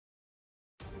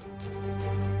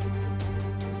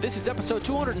This is episode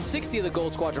 260 of the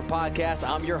Gold Squadron podcast.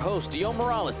 I'm your host, Dion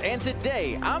Morales, and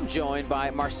today I'm joined by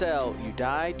Marcel. You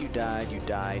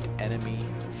died, enemy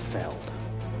felled.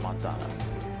 Monsanto.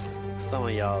 Some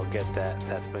of y'all get that.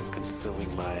 That's been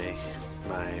consuming my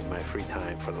free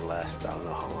time for the last, I don't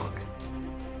know how long.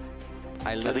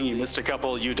 I think you missed a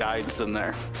couple you dieds in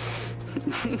there.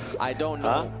 I don't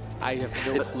know. I have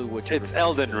no clue what you're It's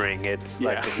Elden Ring. It's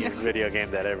like the new video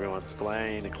game that everyone's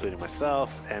playing, including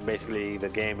myself. And basically the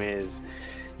game is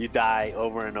you die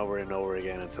over and over and over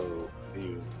again until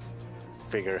you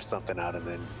figure something out, and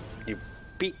then you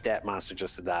beat that monster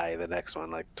just to die the next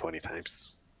one like 20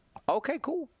 times. Okay,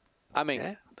 cool. I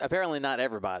mean, apparently not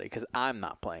everybody, because I'm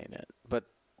not playing it. But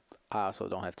I also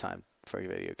don't have time for a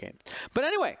video game. But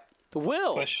anyway,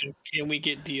 Will. Question: can we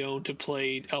get Dion to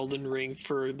play Elden Ring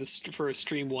for a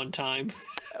stream one time?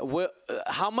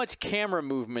 How much camera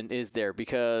movement is there?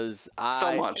 Because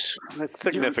so much. It's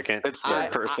significant. It's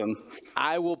that person.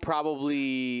 I will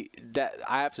probably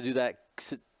I have to do that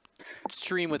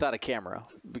stream without a camera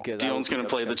because Dion's going to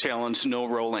play the challenge, no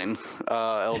rolling,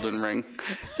 Elden Ring.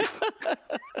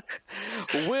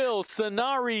 Will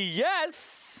Sonari,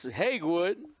 yes.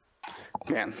 Hagewood.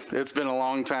 Man, it's been a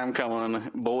long time coming,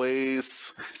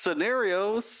 boys.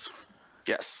 Scenarios,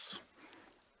 yes.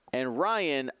 And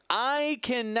Ryan, I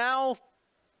can now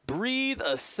breathe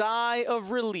a sigh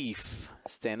of relief.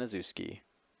 Staniszewski.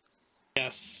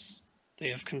 Yes, they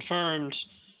have confirmed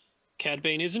Cad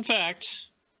Bane is in fact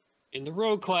in the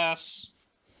Rogue class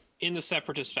in the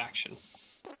Separatist faction.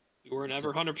 We weren't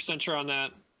ever 100% sure on that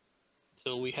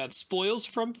until we had spoils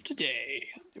from today.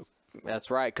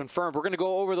 That's right. Confirmed. We're going to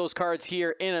go over those cards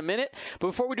here in a minute. But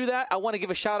before we do that, I want to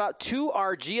give a shout out to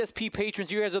our GSP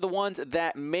patrons. You guys are the ones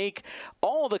that make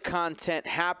all the content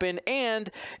happen.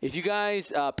 And if you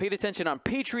guys paid attention on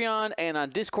Patreon and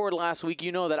on Discord last week,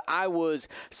 you know that I was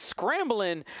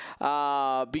scrambling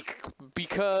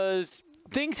because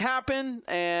things happen,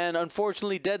 and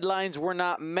unfortunately deadlines were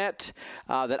not met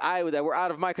that were out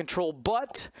of my control,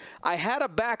 but I had a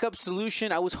backup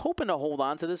solution. I was hoping to hold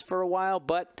on to this for a while,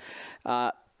 but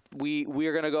we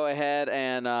are going to go ahead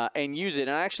and use it. And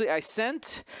actually I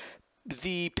sent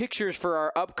the pictures for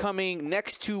our upcoming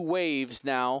next two waves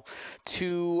now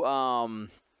to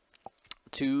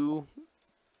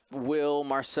Will,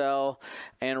 Marcel,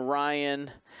 and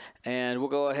Ryan. And we'll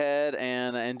go ahead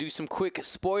and do some quick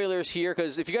spoilers here,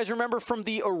 because if you guys remember from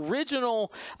the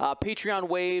original Patreon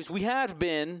waves, we have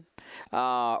been,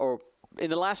 or in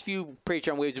the last few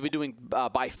Patreon waves, we've been doing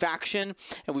by faction,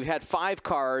 and we've had 5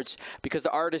 cards because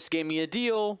the artist gave me a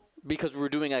deal because we were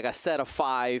doing like a set of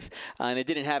 5, and it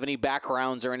didn't have any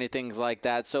backgrounds or anything like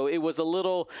that. So it was a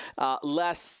little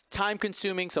less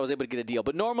time-consuming, so I was able to get a deal.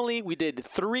 But normally we did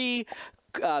 3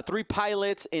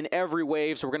 pilots in every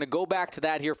wave, so we're going to go back to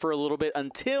that here for a little bit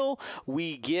until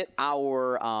we get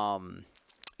our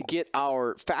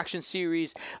faction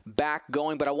series back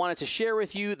going. But I wanted to share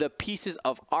with you the pieces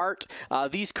of art.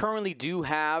 These currently do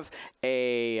have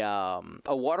a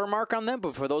watermark on them,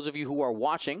 but for those of you who are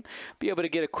watching, be able to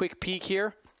get a quick peek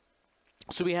here.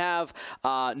 So we have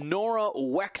Nora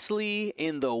Wexley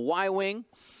in the Y-Wing.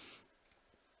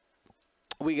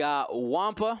 We got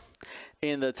Wampa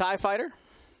in the TIE Fighter.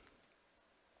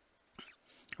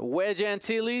 Wedge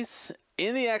Antilles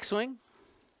in the X-Wing.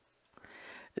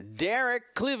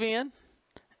 Derek Clivian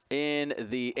in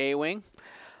the A-Wing.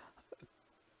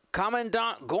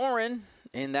 Commandant Gorin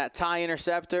in that TIE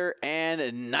Interceptor.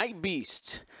 And Night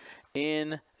Beast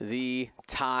in the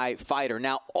TIE Fighter.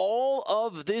 Now, all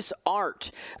of this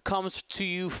art comes to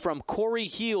you from Corey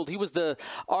Heald. He was the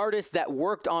artist that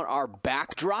worked on our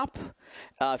backdrop.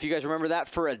 If you guys remember that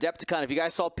for Adepticon, if you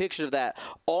guys saw pictures of that,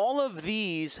 all of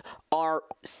these are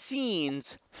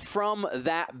scenes from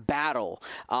that battle.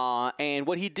 And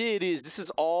what he did is, this is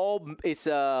all, it's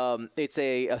a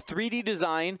 3D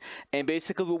design, and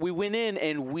basically what we went in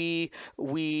and we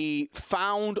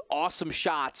found awesome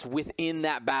shots within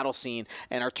that battle scene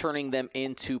and are turning them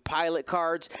into pilot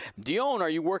cards. Dion, are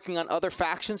you working on other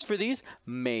factions for these?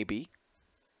 Maybe.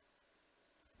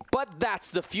 But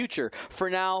that's the future. For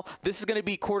now, this is going to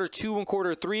be quarter 2 and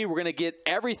quarter 3. We're going to get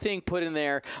everything put in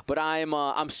there, but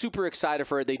I'm super excited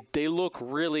for it. They look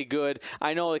really good.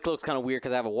 I know it looks kind of weird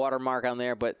because I have a watermark on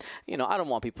there, but you know, I don't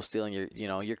want people stealing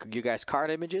your guys' card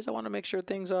images. I want to make sure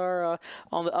things are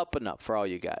on the up and up for all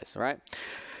you guys, right?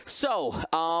 So,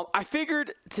 I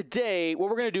figured today what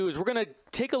we're going to do is we're going to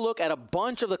take a look at a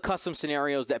bunch of the custom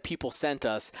scenarios that people sent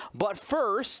us. But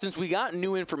first, since we got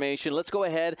new information, let's go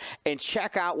ahead and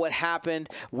check out what happened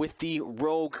with the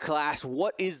Rogue class.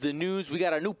 What is the news? We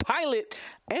got a new pilot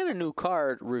and a new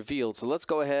card revealed. So let's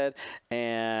go ahead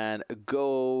and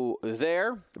go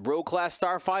there. Rogue class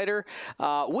Starfighter.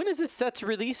 When is this set to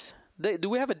release? Do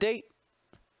we have a date?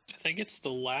 I think it's the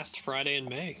last Friday in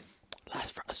May.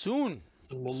 Soon.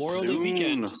 Memorial Day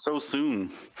weekend. So soon.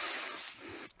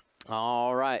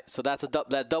 All right, so that's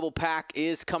that double pack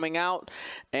is coming out,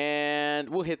 and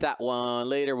we'll hit that one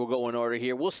later. We'll go in order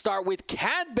here. We'll start with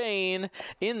Cad Bane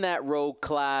in that Rogue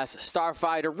class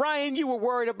Starfighter. Ryan, you were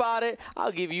worried about it.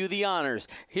 I'll give you the honors.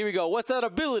 Here we go. What's that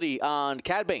ability on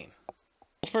Cad Bane?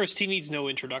 First, he needs no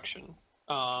introduction.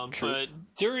 But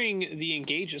during the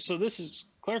engagement, so this is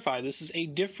clarify. This is a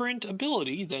different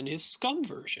ability than his Scum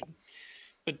version.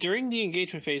 But during the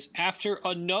engagement phase, after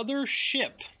another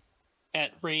ship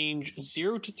at range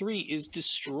 0 to 3 is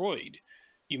destroyed,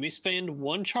 you may spend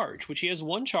one charge, which he has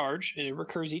one charge, and it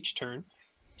recurs each turn,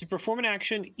 to perform an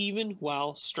action even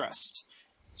while stressed.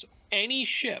 So any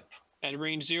ship at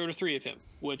range 0 to 3 of him,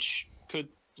 which could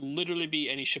literally be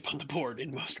any ship on the board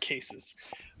in most cases,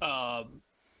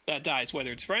 that dies,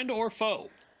 whether it's friend or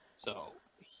foe. So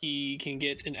he can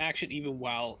get an action even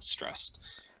while stressed.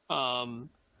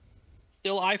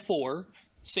 Still I4,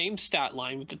 same stat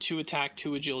line with the 2 attack,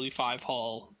 2 agility, 5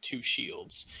 hull, 2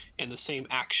 shields, and the same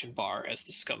action bar as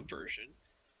the Scum version.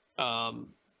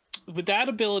 With that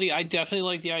ability, I definitely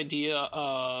like the idea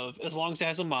of, as long as it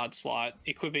has a mod slot,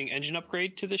 equipping engine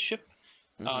upgrade to the ship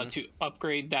to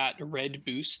upgrade that red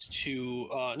boost to,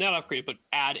 not upgrade, but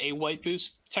add a white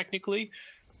boost technically,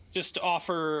 just to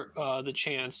offer the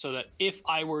chance so that if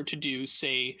I were to do,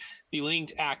 say, the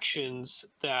linked actions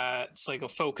that's like a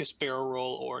focus barrel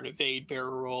roll or an evade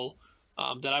barrel roll,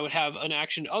 that I would have an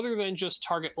action other than just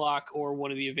target lock or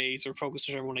one of the evades or focus,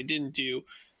 whichever one I didn't do,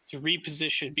 to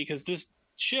reposition, because this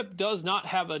ship does not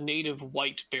have a native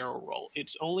white barrel roll.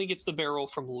 It only gets the barrel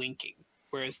from linking,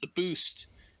 whereas the boost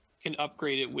can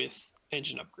upgrade it with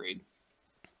engine upgrade.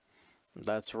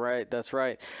 That's right. That's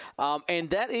right. And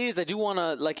that is, I do want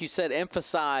to, like you said,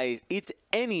 emphasize it's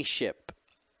any ship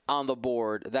on the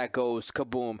board that goes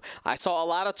kaboom. I saw a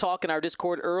lot of talk in our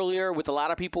Discord earlier with a lot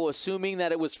of people assuming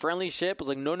that it was friendly ship. I was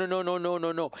like,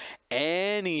 no.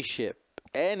 Any ship.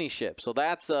 Any ship. So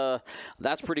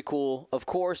that's pretty cool. Of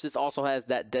course, this also has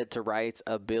that dead to rights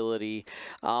ability.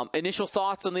 Initial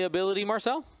thoughts on the ability,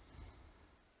 Marcel?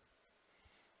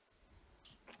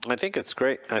 I think it's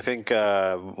great. I think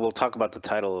we'll talk about the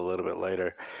title a little bit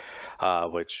later,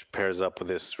 which pairs up with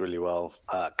this really well,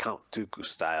 Count Dooku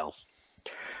style.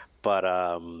 But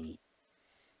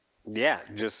yeah,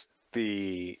 just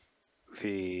the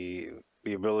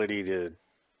ability to,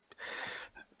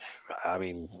 I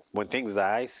mean, when things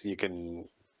dies, you can,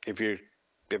 if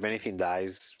anything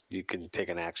dies, you can take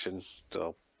an action.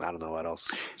 So I don't know what else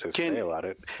to say about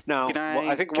it. Now,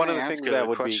 I think one of the things that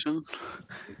would question?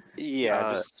 be,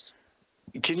 yeah,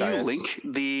 can you link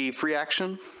the free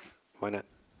action? Why not?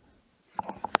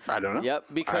 I don't know. Yep,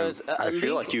 because I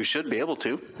feel like you should be able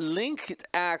to. Linked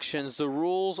actions, the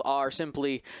rules are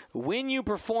simply when you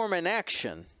perform an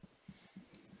action,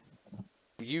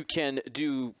 you can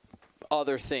do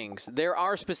other things. There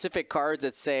are specific cards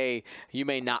that say you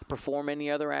may not perform any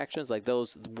other actions, like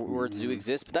those words do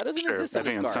exist, but that doesn't exist in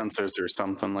this card. Sensors or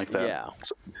something like that. Yeah.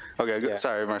 Okay, good.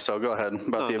 Sorry, Marcel, go ahead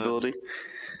about the ability.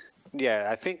 Yeah,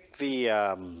 I think the,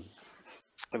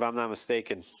 if I'm not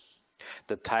mistaken,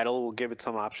 the title will give it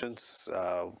some options,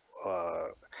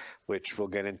 which we'll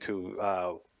get into.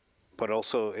 But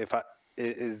also,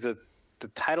 the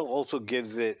title also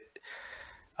gives it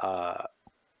a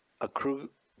crew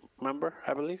member,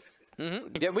 I believe.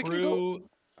 Yeah, we can go.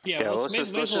 Yeah, let's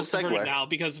just segue it now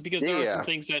because there are some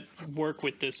things that work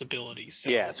with this ability. So.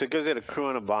 Yeah, so it gives it a crew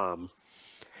and a bomb.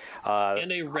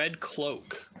 And a red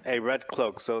cloak. A red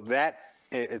cloak. So that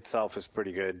itself is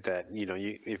pretty good. That, you know,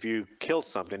 if you kill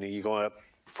something and you go up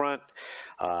front,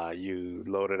 you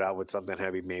load it out with something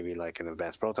heavy, maybe like an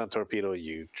advanced proton torpedo.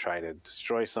 You try to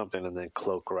destroy something and then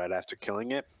cloak right after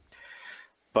killing it.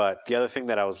 But the other thing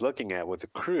that I was looking at with the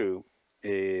crew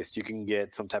is you can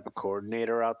get some type of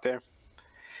coordinator out there,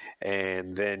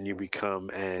 and then you become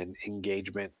an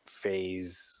engagement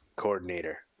phase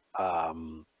coordinator.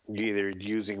 Either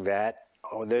using that,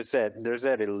 or there's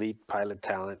that elite pilot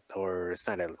talent, or it's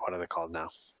not what are they called now?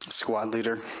 Squad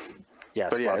leader. Yeah,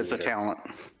 but yeah, it's a talent.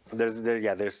 There's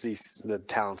the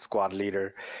talent squad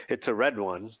leader. It's a red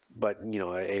one, but you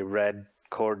know, a red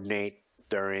coordinate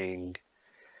during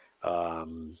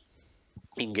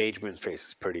engagement phase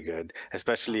is pretty good,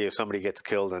 especially if somebody gets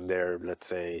killed and they're, let's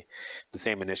say, the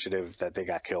same initiative that they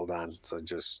got killed on. So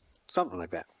just something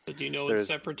like that. But do you know a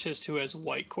Separatist who has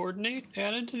white coordinate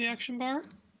added to the action bar?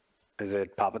 Is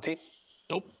it Palpatine?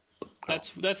 Nope.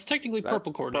 That's technically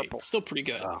purple coordinate. purple. Still pretty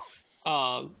good.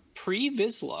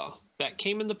 Pre-Vizsla, that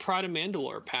came in the Pride of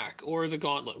Mandalore pack, or the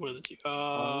Gauntlet, one of the two.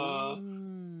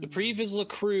 The Pre-Vizsla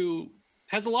crew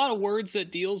has a lot of words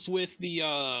that deals with the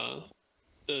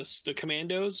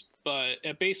commandos, but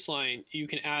at baseline, you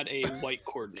can add a white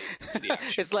coordinate to the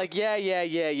action. It's like,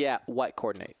 yeah, white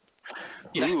coordinate.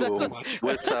 Yeah, Ooh, much.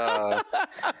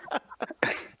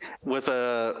 with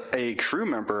a crew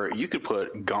member, you could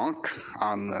put Gonk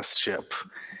on this ship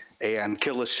and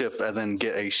kill a ship and then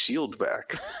get a shield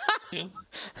back. Yeah.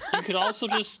 You could also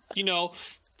just,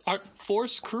 our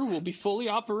Force crew will be fully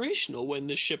operational when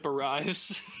the ship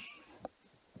arrives.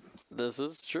 This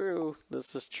is true.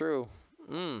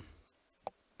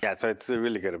 Yeah, so it's a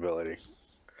really good ability.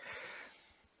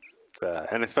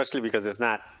 And especially because it's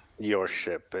not your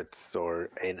ship, or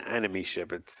an enemy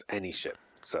ship, it's any ship.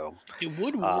 So it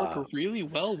would work really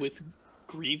well with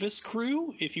Grievous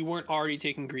crew if you weren't already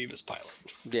taking Grievous pilot.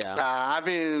 Yeah. I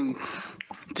mean,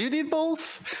 do you need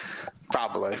both?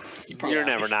 Probably. You're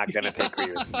never not going to take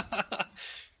Grievous.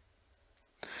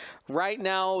 Right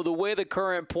now, the way the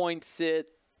current points sit,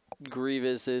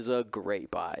 Grievous is a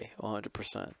great buy,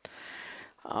 100%.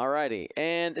 Alrighty,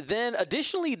 and then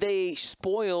additionally they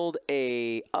spoiled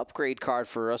a upgrade card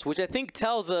for us, which I think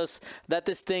tells us that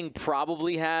this thing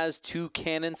probably has 2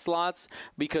 cannon slots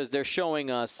because they're showing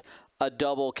us a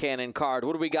double cannon card.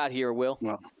 What do we got here, Will?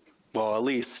 Well, at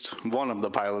least one of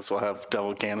the pilots will have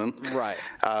double cannon. Right.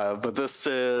 But this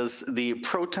is the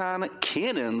Proton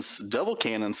Cannon's double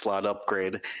cannon slot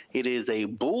upgrade. It is a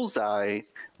bullseye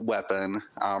weapon,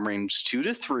 range 2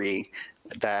 to 3,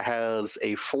 that has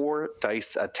a 4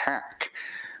 dice attack.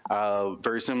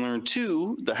 Very similar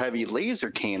to the heavy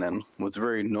laser cannon with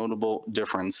very notable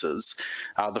differences.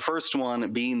 The first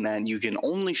one being that you can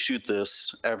only shoot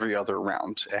this every other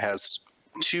round. It has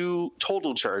 2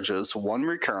 total charges, 1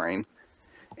 recurring,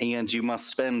 and you must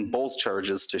spend both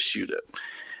charges to shoot it.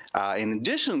 In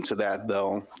addition to that,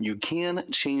 though, you can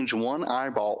change 1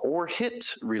 eyeball or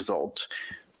hit result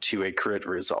to a crit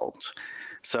result.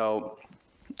 So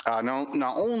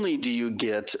not only do you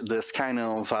get this kind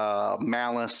of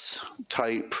malice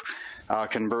type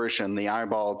conversion, the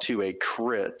eyeball to a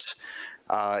crit,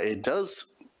 it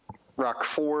does rock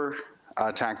 4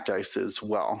 attack dice as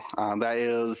well. That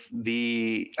is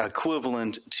the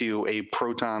equivalent to a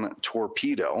proton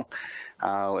torpedo,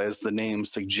 as the name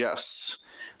suggests.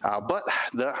 But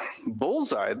the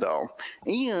bullseye, though,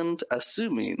 and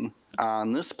assuming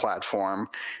on this platform,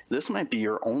 this might be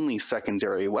your only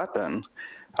secondary weapon,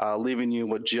 leaving you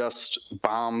with just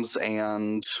bombs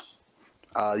and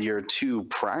your 2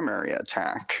 primary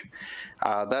attack.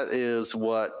 That is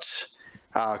what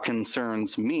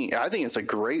concerns me. I think it's a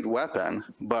great weapon,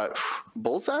 but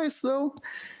bullseyes, though,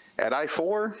 at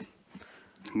I4,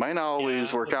 might not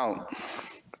always work out.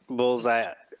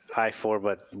 Bullseye I4,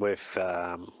 but with,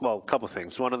 a couple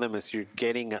things. One of them is you're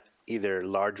getting either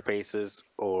large bases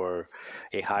or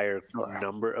a higher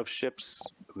number of ships.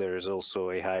 There's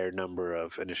also a higher number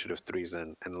of initiative 3s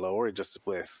and lower, just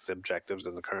with objectives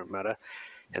in the current meta.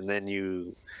 And then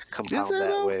you compound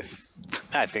that with,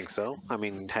 I think so. I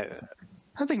mean,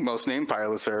 I think most name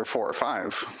pilots are 4 or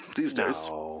 5 these days.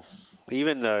 No,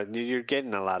 even you're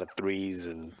getting a lot of 3s,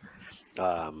 and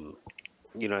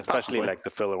especially Possibly. like the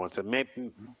filler ones. And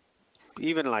maybe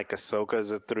even like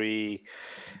Ahsoka's a 3.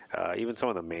 Even some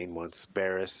of the main ones,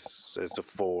 Barriss is a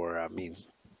 4. I mean,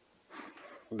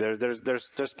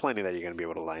 there's plenty that you're going to be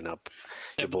able to line up.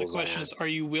 Yeah, but the question is, are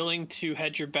you willing to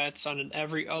hedge your bets on an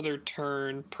every other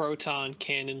turn proton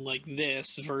cannon like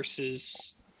this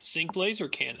versus sync laser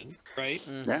cannon, right?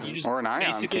 Yeah, You just or an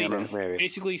ion cannon. Maybe.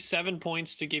 Basically 7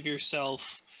 points to give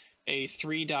yourself a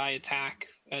 3 die attack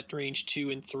at range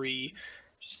 2 and 3,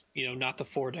 just, not the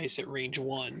 4 dice at range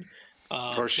 1.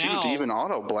 Or shoot even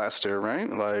auto blaster, right?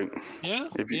 Like,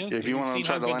 if you want to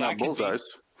try to line up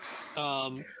bullseyes.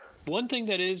 One thing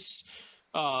that is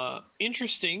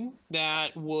interesting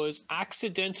that was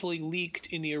accidentally leaked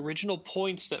in the original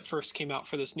points that first came out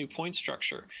for this new point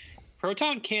structure.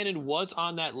 Proton Cannon was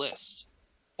on that list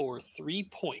for 3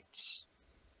 points.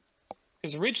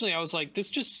 Because originally I was like, this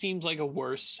just seems like a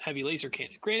worse heavy laser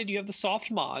cannon. Granted, you have the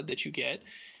soft mod that you get,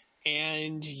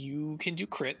 and you can do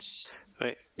crits.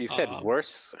 Wait, you said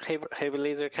worse heavy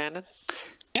laser cannon?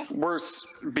 Worse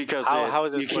because How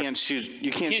is it you can't shoot.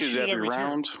 You can't shoot it every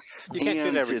round. You can't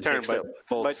shoot every it turn, takes up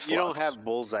both but you don't slots. have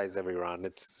bullseyes every round.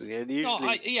 It's usually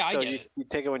I get it. You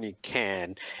take it when you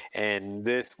can, and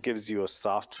this gives you a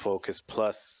soft focus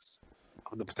plus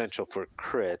the potential for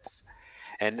crits,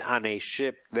 and on a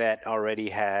ship that already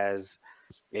has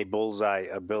a bullseye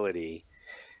ability.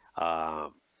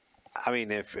 I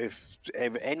mean, if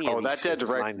any of that these dead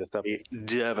ships right line this up,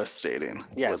 devastating.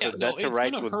 yeah, so dead to it's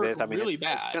rights gonna with hurt this, I mean, really it's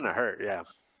bad. gonna hurt, yeah.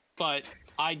 But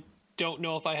I don't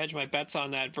know if I hedge my bets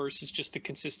on that versus just the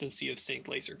consistency of Sync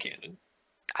Laser Cannon.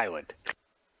 I would.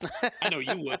 I know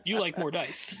you would. You like more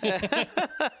dice.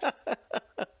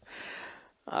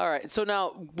 All right. So now,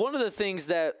 one of the things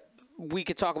that we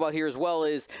could talk about here as well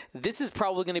is this is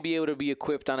probably going to be able to be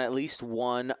equipped on at least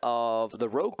one of the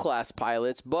rogue class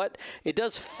pilots, but it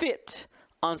does fit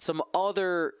on some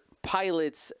other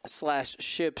pilots /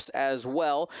 ships as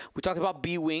well. We talked about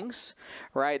B-Wings,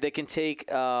 right? They can take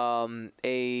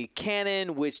a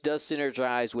cannon, which does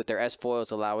synergize with their S-foils,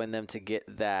 allowing them to get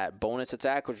that bonus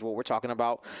attack, which is what we're talking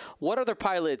about. What other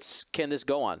pilots can this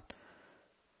go on?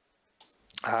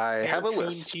 I have a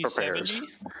list prepared. T70?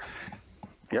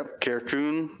 Yep,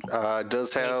 Carcoon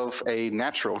does have a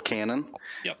natural cannon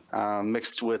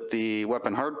mixed with the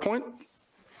weapon hardpoint.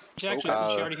 Actually,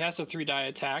 since she already has a 3-die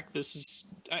attack, this is...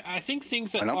 I think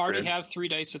things that already have 3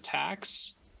 dice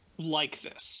attacks like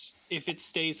this, if it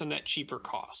stays on that cheaper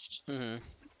cost.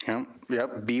 Mm-hmm.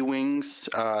 Yep. B-Wings.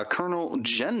 Colonel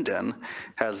Jenden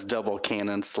has double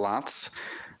cannon slots.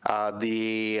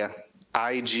 The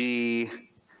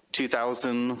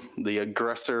IG-2000, the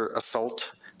Aggressor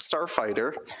Assault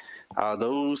Starfighter,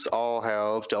 those all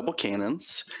have double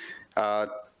cannons.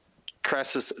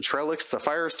 Crassus Trellix, the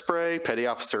Fire Spray, Petty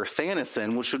Officer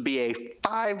Thanison, which would be a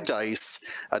 5-dice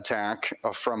attack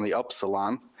from the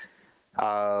Upsilon.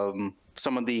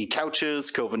 Some of the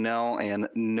couches, Covenel and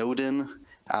Nodin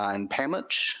and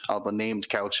Pamich, all the named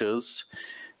couches.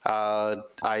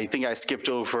 I think I skipped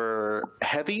over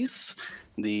heavies,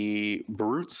 the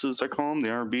brutes as I call them, the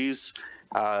RBs,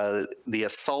 the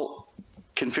assault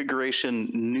configuration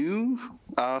new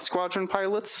squadron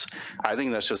pilots. I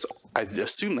think that's just, I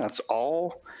assume that's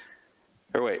all.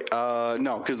 Or wait,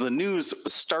 no, because the news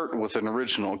start with an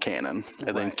original cannon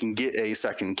and then can get a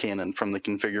second cannon from the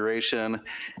configuration.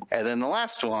 And then the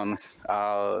last one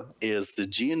is the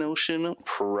Geonosian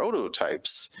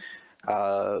prototypes.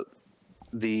 The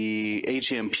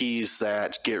HMPs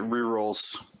that get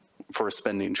rerolls for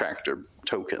spending tractor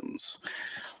tokens.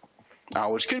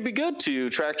 Which could be good to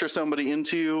tractor somebody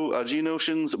into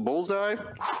Geonosian's bullseye.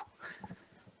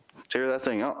 Tear that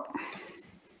thing up.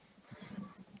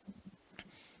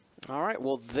 All right,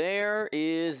 well, there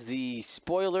is the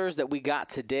spoilers that we got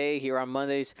today here on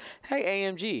Mondays. Hey,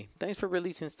 AMG, thanks for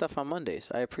releasing stuff on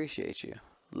Mondays. I appreciate you.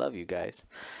 Love you guys.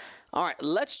 All right,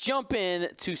 let's jump in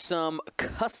to some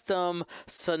custom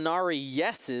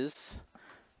scenarios.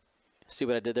 See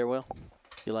what I did there, Will?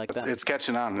 You like that? It's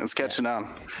catching on. It's catching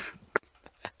on.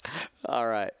 All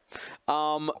right.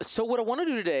 So what I want to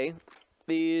do today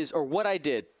is, or what I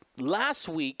did last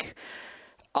week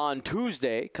on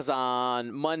Tuesday, because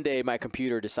on Monday my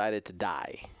computer decided to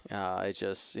die. It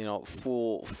just,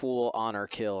 full honor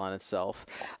kill on itself.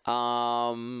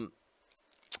 Ryan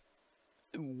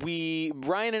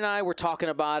and I were talking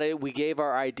about it. We gave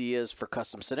our ideas for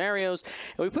custom scenarios,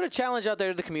 and we put a challenge out there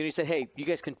to the community. Said, hey, you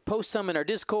guys can post some in our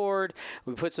Discord.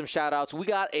 We put some shout outs. We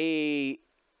got a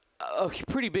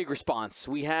pretty big response.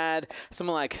 We had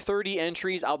something like 30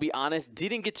 entries. I'll be honest,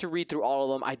 didn't get to read through all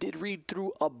of them. I did read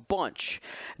through a bunch.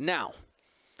 Now,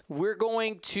 we're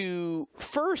going to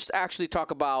first actually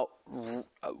talk about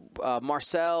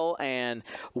Marcel and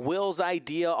Will's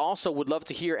idea. Also, would love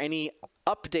to hear any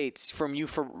updates from you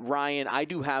for Ryan. I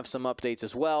do have some updates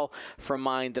as well from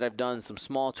mine that I've done some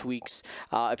small tweaks.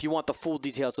 If you want the full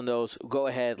details on those, go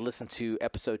ahead, listen to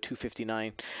episode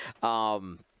 259.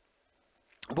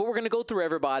 But we're going to go through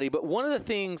everybody. But one of the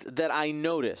things that I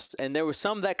noticed, and there were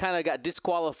some that kind of got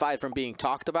disqualified from being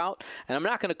talked about, and I'm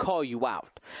not going to call you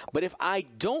out, but if I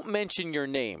don't mention your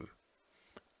name,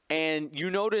 and you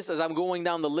notice as I'm going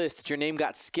down the list that your name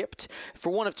got skipped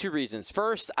for one of two reasons.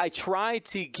 First, I tried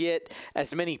to get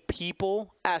as many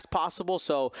people as possible.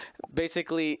 So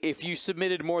basically, if you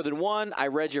submitted more than one, I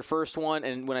read your first one.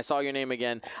 And when I saw your name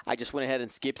again, I just went ahead and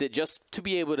skipped it just to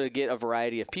be able to get a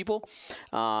variety of people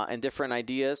and different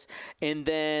ideas. And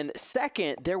then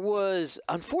second, there was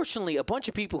unfortunately a bunch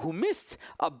of people who missed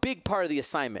a big part of the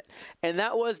assignment. And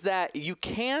that was that you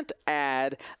can't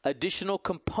add additional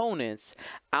components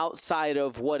outside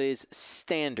of what is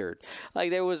standard.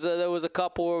 Like there was a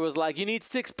couple where it was like, you need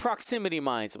 6 proximity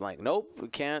mines. I'm like, nope, we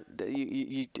can't.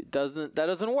 That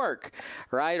doesn't work,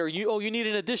 right? Or you need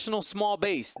an additional small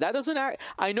base. That doesn't act.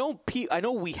 I know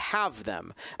we have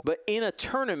them, but in a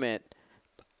tournament,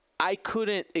 I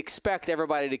couldn't expect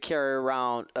everybody to carry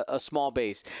around a small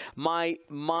base.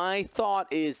 My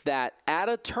thought is that at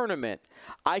a tournament,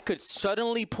 I could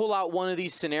suddenly pull out one of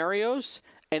these scenarios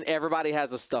and everybody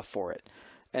has the stuff for it.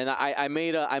 And I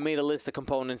made a list of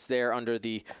components there under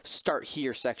the Start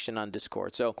Here section on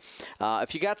Discord. So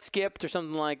if you got skipped or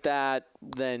something like that,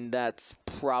 then that's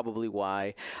probably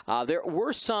why. There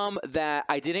were some that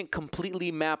I didn't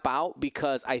completely map out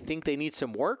because I think they need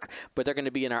some work, but they're going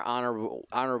to be in our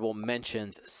honorable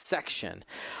mentions section.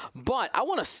 But I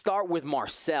want to start with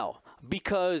Marcel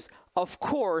because, of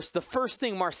course, the first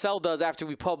thing Marcel does after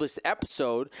we publish the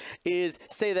episode is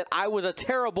say that I was a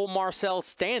terrible Marcel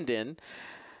stand-in.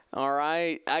 All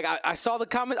right, I saw the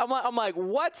comment. I'm like,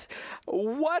 what?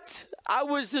 I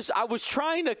was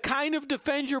trying to kind of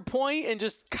defend your point and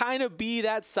just kind of be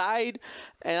that side,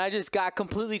 and I just got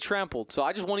completely trampled. So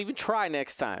I just won't even try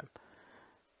next time.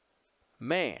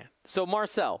 Man, so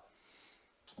Marcel,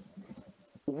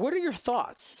 what are your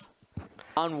thoughts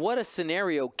on what a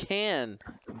scenario can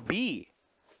be?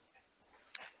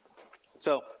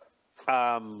 So,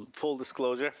 full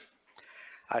disclosure.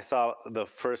 I saw the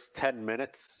first 10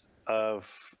 minutes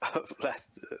of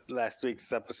last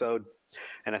week's episode,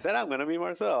 and I said I'm gonna be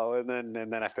Marcel, and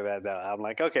then after that, I'm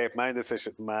like, okay, my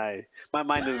decision, my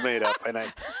mind is made up, and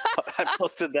I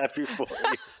posted that before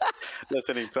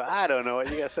listening to. I don't know what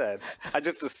you guys said. I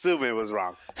just assume it was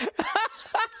wrong.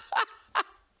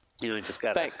 You just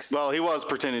got. Thanks. Well, he was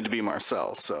pretending to be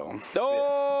Marcel, so.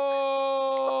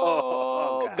 Oh,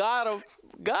 got him.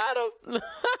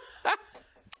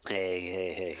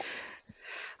 Hey.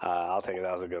 I'll take it.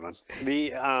 That was a good one.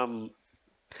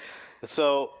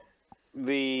 So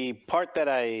the part that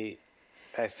I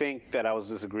think that I was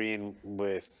disagreeing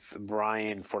with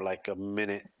Brian for like a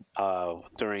minute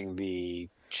during the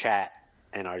chat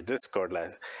in our Discord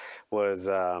was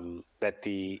that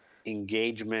the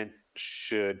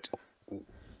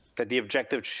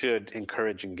objective should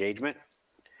encourage engagement.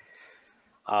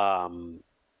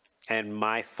 And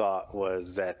my thought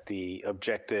was that the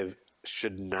objective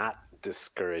should not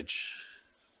discourage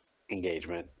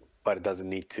engagement, but it doesn't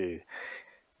need to.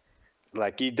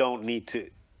 Like, you don't need to.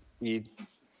 You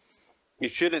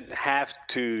shouldn't have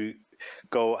to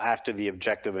go after the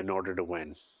objective in order to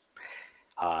win.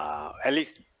 At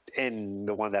least in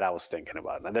the one that I was thinking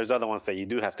about. Now, there's other ones that you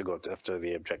do have to go after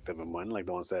the objective and win, like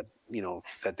the ones that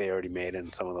that they already made,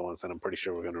 and some of the ones that I'm pretty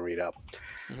sure we're going to read up.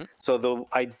 Mm-hmm. So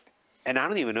And I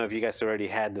don't even know if you guys already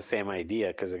had the same idea,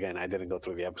 because, again, I didn't go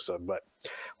through the episode. But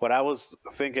what I was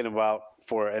thinking about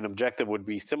for an objective would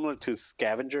be similar to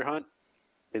scavenger hunt.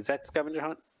 Is that scavenger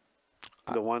hunt?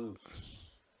 The one...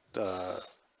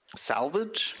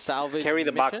 Salvage? Carry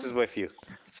the mission? boxes with you.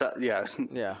 Yeah.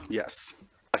 Yes.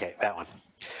 Okay, that one.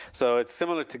 So it's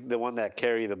similar to the one that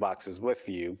carry the boxes with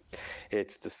you.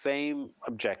 It's the same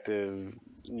objective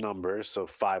numbers, so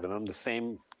 5 of them, the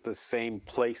same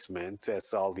placement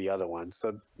as all the other ones.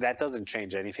 So that doesn't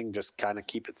change anything, just kind of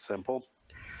keep it simple.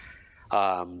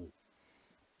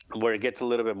 Where it gets a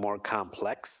little bit more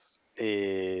complex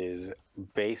is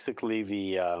basically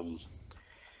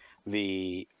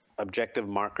the objective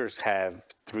markers have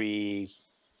 3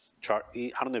 I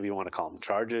don't know if you want to call them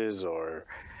charges or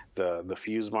the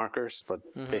fuse markers, but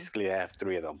basically they have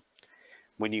 3 of them.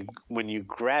 When you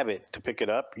grab it to pick it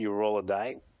up, you roll a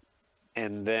die.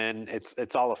 And then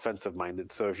it's all offensive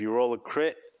minded. So if you roll a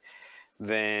crit,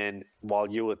 then while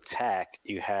you attack,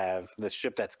 you have the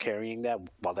ship that's carrying that.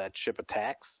 While that ship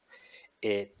attacks,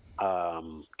 it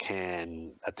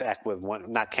can attack with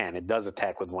one. Not can. It does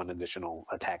attack with 1 additional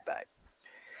attack die.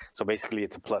 So basically,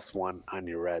 it's a +1 on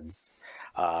your reds.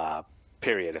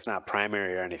 Period. It's not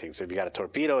primary or anything. So if you got a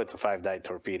torpedo, it's a 5-die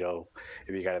torpedo.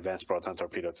 If you got advanced proton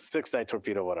torpedo, it's a 6-die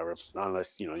torpedo. Whatever.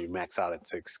 Unless you max out at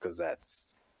 6, because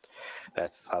that's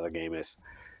how the game is.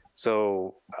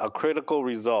 So a critical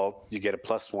result, you get a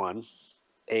 +1.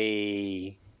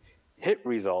 A hit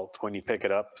result, when you pick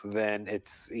it up, then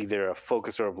it's either a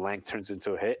focus or a blank turns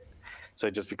into a hit. So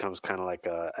it just becomes kind of like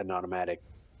an automatic,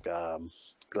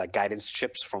 like guidance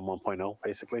chips from 1.0,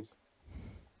 basically.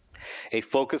 A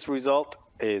focus result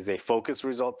is a focus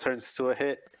result turns to a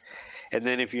hit. And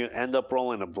then if you end up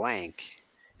rolling a blank,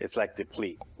 it's like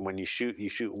deplete. When you shoot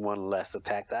 1 less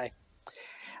attack die.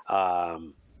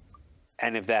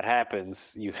 And if that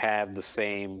happens, you have the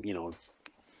same,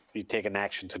 you take an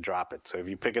action to drop it. So if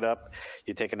you pick it up,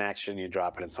 you take an action, you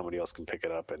drop it, and somebody else can pick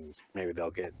it up, and maybe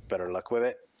they'll get better luck with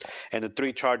it. And the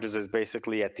 3 charges is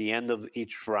basically at the end of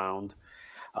each round,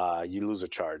 you lose a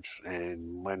charge,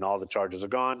 and when all the charges are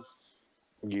gone,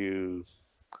 that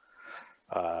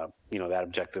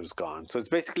objective's gone. So it's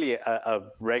basically a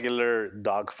regular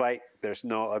dogfight. There's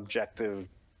no objective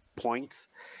points.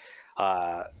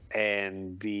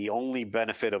 And the only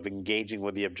benefit of engaging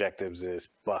with the objectives is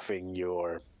buffing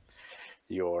your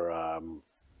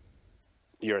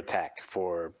attack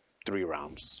for 3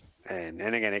 rounds. And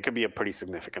again, it could be a pretty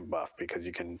significant buff because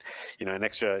you can, an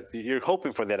extra. You're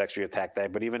hoping for that extra attack die,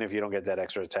 but even if you don't get that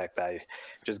extra attack die,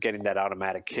 just getting that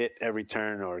automatic hit every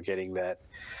turn or getting that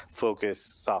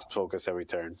soft focus every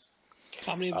turn.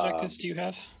 How many objectives do you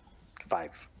have?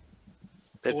 5.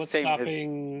 So what's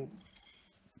stopping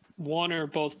one or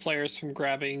both players from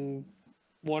grabbing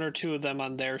 1 or 2 of them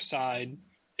on their side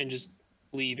and just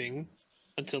leaving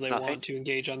until they want to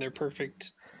engage on their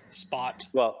perfect spot?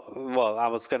 Well, I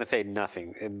was going to say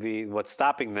nothing. What's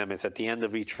stopping them is at the end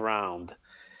of each round,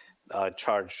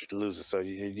 charge loses. So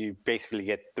you basically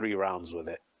get 3 rounds with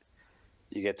it.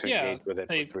 You get to engage with it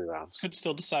for 3 rounds. Could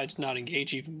still decide to not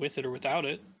engage even with it or without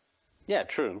it. Yeah,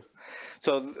 true.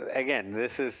 So again,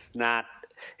 this is not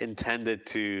intended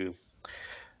to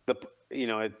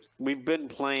we've been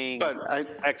playing. But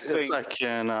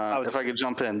if I could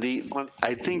jump in,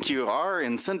 I think you are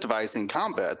incentivizing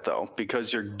combat though,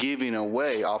 because you're giving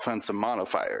away offensive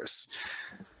modifiers.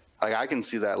 Like I can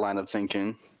see that line of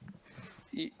thinking.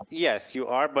 Yes, you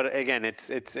are, but again, it's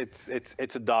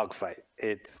a dogfight.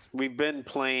 We've been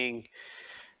playing,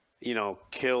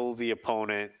 kill the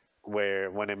opponent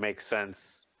when it makes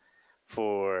sense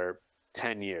for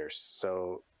 10 years.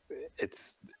 So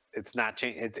it's not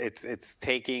changing. It's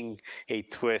taking a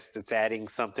twist. It's adding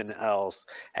something else,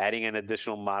 adding an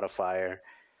additional modifier.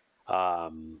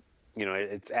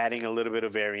 It's adding a little bit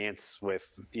of variance with,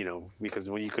 because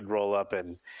when you could roll up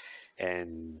and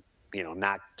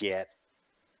not get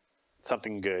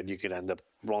something good, you could end up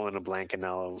rolling a blank and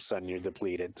now all of a sudden you're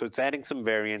depleted. So it's adding some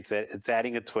variance. It's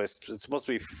adding a twist. It's supposed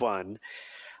to be fun,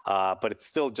 but it's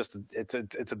still just it's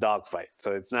a dogfight.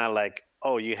 So it's not like,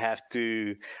 oh, you have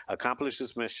to accomplish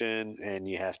this mission and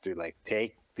you have to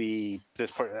take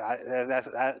this part.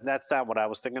 That's not what I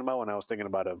was thinking about when I was thinking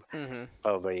about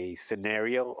of a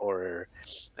scenario or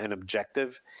an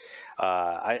objective.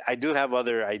 I do have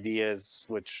other ideas,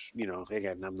 which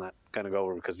again I'm not gonna go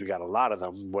over because we got a lot of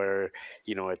them. Where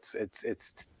it's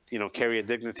carry a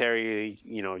dignitary.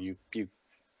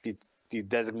 You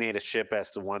designate a ship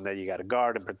as the one that you got to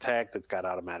guard and protect. It's got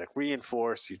automatic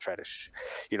reinforce. You try to,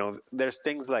 there's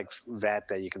things like that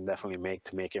you can definitely make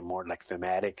to make it more like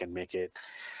thematic and make it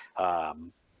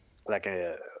like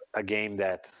a game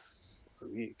that's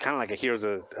kind of like a Heroes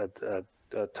of the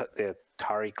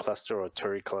Atari cluster or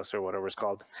Turi cluster, whatever it's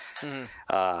called.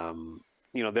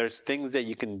 There's things that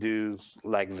you can do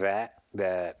like that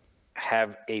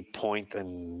have a point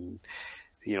and.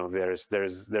 There's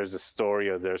a story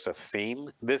or there's a theme.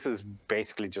 This is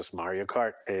basically just Mario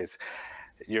Kart.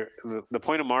 The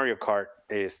point of Mario Kart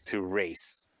is to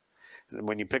race.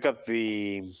 When you pick up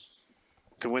to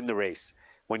win the race,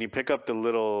 when you pick up the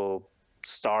little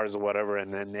stars or whatever,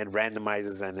 and then it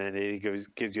randomizes and then it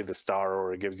gives you the star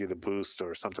or it gives you the boost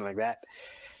or something like that.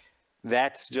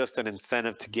 That's just an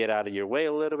incentive to get out of your way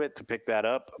a little bit to pick that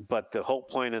up. But the whole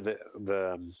point of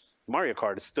the Mario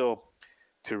Kart is still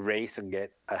to race and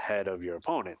get ahead of your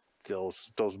opponent. Those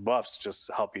buffs just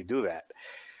help you do that.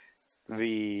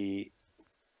 The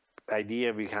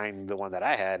idea behind the one that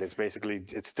I had is basically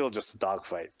it's still just a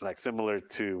dogfight, like similar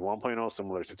to 1.0,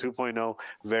 similar to 2.0,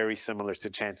 very similar to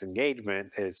chance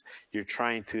engagement. Is you're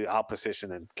trying to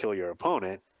outposition and kill your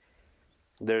opponent.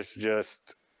 There's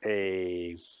just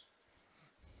an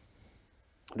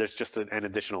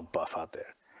additional buff out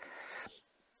there.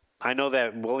 I know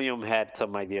that William had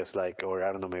some ideas or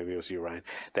I don't know, maybe it was you, Ryan,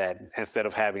 that instead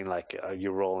of having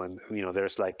you roll and,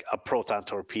 there's a proton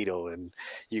torpedo and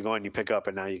you go and you pick up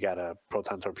and now you got a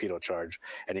proton torpedo charge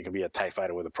and it can be a TIE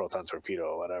fighter with a proton torpedo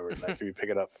or whatever, if you pick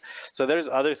it up. So there's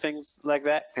other things like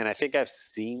that. And I think I've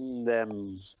seen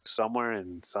them somewhere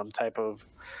in some type of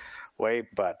way.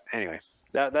 But anyway,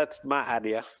 that's my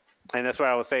idea. And that's why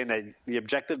I was saying that the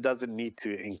objective doesn't need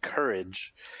to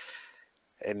encourage.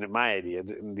 And my idea,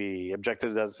 the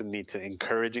objective doesn't need to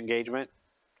encourage engagement,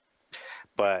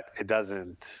 but it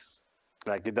doesn't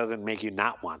make you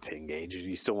not want to engage.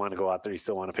 You still want to go out there. You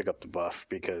still want to pick up the buff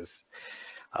because,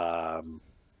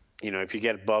 if you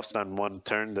get buffs on one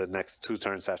turn, the next 2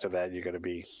 turns after that, you're going to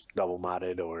be double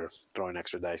modded or throwing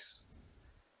extra dice.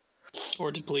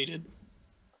 Or depleted.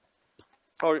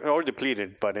 Or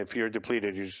depleted, but if you're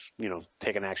depleted, you just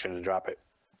take an action and drop it.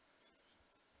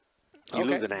 You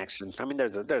lose an action. I mean,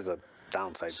 there's a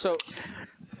downside.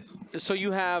 So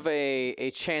you have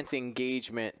a chance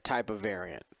engagement type of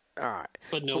variant. All right.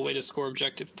 But no way to score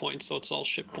objective points, so it's all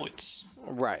ship points.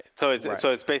 Right. So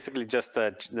it's basically just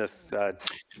this.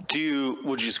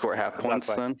 Would you score half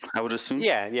points then? I would assume.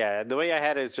 Yeah. The way I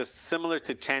had it is just similar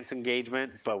to chance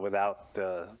engagement, but without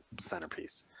the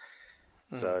centerpiece.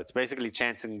 So it's basically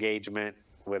chance engagement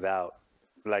without,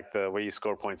 like the way you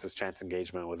score points is chance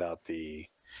engagement without the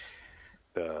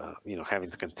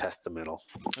having to contest the middle.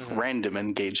 Random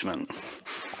engagement.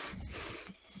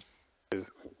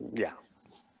 Yeah.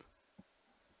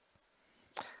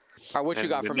 All right, what you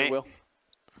got for me, Will?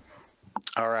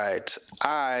 All right.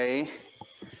 I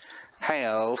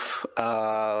have,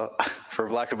 for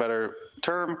lack of a better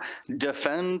term,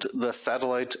 defend the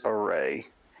satellite array.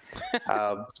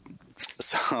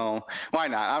 So why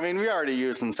not? I mean, we already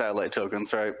using satellite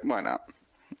tokens, right? Why not?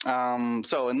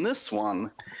 So in this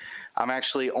one, I'm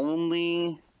actually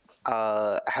only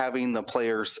having the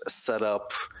players set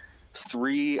up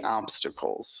three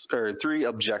objectives,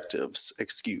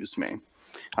 excuse me.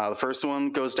 The first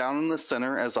one goes down in the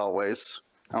center, as always.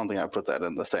 I don't think I put that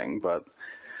in the thing, but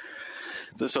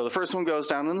so the first one goes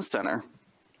down in the center,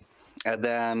 and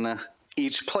then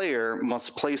each player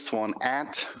must place one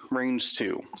at range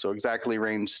 2, so exactly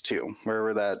range 2,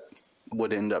 wherever that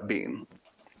would end up being.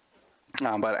 Is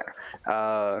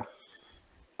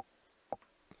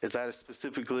that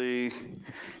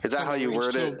how you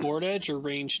word it? Range 2 it? of board edge or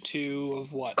range 2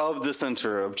 of what? Of the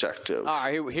center objective. All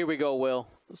right, here we go, Will.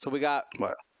 So we got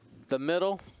what? The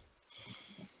middle,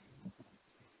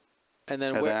 and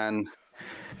then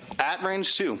at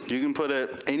range 2. You can put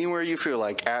it anywhere you feel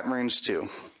like at range 2.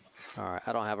 All right,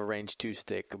 I don't have a range 2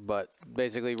 stick, but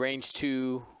basically range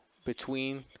 2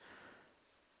 between,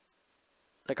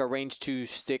 like a range 2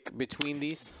 stick between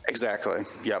these? Exactly.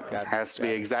 Yep. It has to be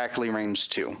exactly range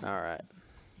 2. All right.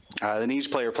 Then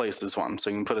each player places one, so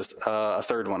you can put a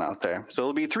third one out there. So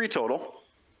it'll be 3 total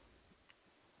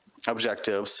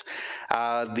objectives.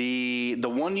 The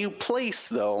one you place,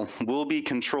 though, will be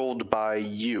controlled by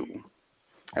you,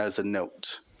 as a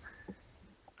note.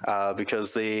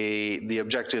 Because the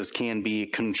objectives can be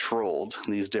controlled,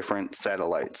 these different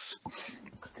satellites.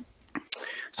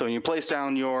 So when you place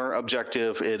down your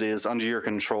objective, it is under your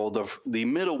control. The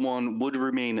middle one would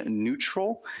remain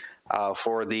neutral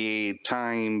for the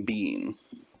time being.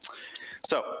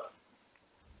 So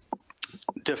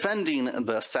defending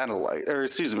the satellite, or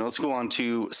excuse me, let's go on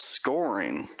to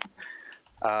scoring.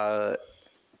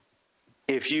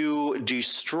 If you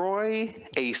destroy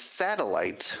a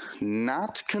satellite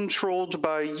not controlled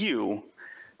by you,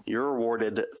 you're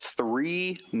awarded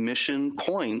 3 mission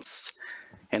points,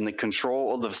 and the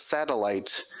control of the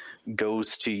satellite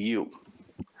goes to you.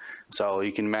 So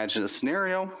you can imagine a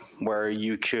scenario where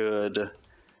you could,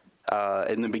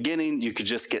 in the beginning, you could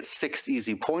just get 6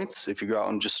 easy points if you go out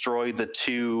and destroy the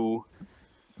 2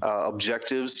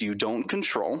 objectives you don't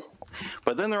control.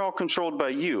 But then they're all controlled by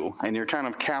you, and you're kind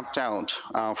of capped out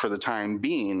for the time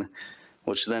being,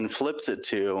 which then flips it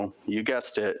to, you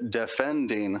guessed it,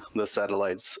 defending the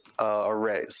satellite's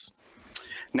arrays.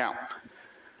 Now,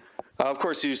 of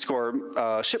course, you score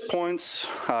ship points,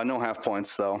 no half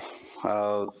points, though,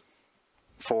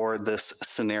 for this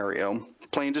scenario.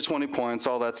 Playing to 20 points,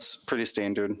 all that's pretty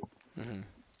standard. Mm-hmm.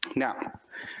 Now,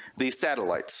 these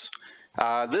satellites.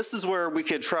 This is where we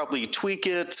could probably tweak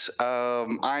it.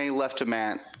 I left them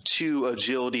at 2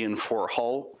 agility and 4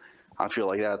 hull. I feel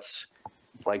like that's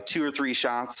like 2 or 3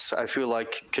 shots. I feel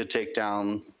like could take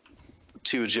down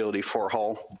 2 agility, 4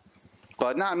 hull,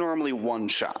 but not normally 1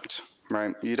 shot,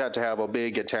 right? You'd have to have a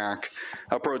big attack,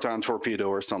 a proton torpedo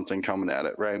or something coming at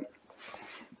it, right?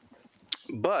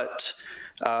 But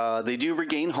they do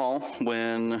regain hull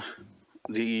when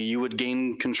you would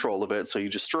gain control of it. So you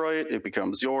destroy it, it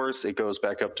becomes yours, it goes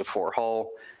back up to 4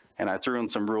 hull, and I threw in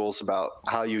some rules about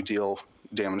how you deal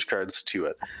damage cards to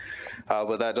it.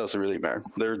 But that doesn't really matter.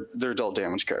 They're adult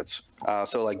damage cards.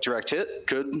 So like direct hit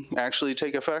could actually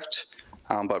take effect,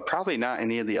 but probably not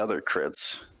any of the other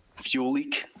crits. Fuel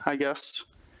leak, I guess.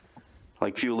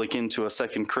 Like fuel leak into a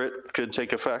second crit could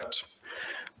take effect.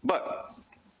 But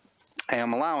I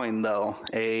am allowing, though,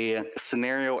 a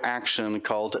scenario action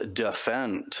called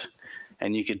defend.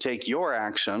 And you could take your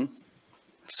action,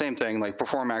 same thing, like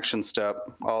perform action step,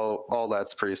 all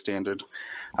that's pretty standard.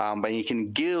 But you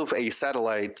can give a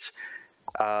satellite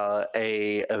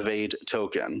a evade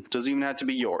token. Doesn't even have to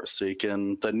be yours. So you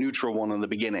can, the neutral one in the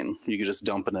beginning, you could just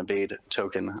dump an evade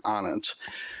token on it.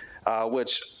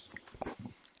 Which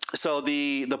So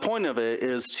the point of it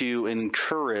is to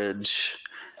encourage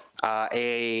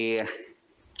an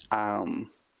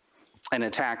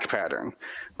attack pattern,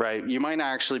 right? You might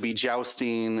not actually be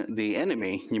jousting the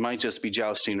enemy. You might just be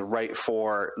jousting right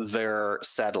for their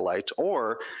satellite,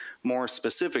 or more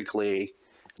specifically,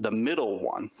 the middle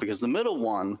one, because the middle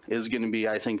one is going to be,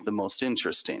 I think, the most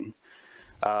interesting.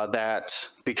 That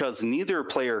because neither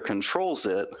player controls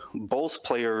it, both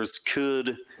players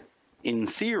could, in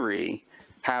theory,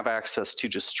 have access to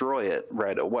destroy it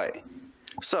right away.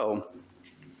 So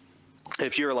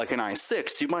if you're like an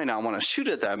I-6, you might not want to shoot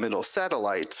at that middle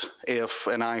satellite if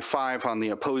an I-5 on the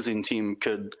opposing team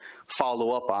could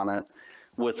follow up on it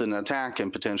with an attack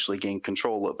and potentially gain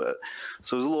control of it.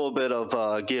 So there's a little bit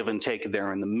of give and take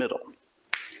there in the middle.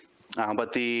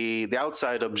 But the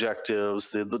outside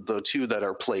objectives, the two that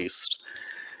are placed,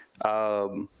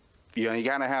 you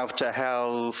kind of have to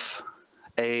have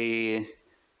a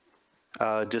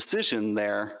decision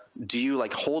there. Do you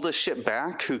like hold a ship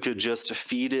back who could just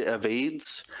feed it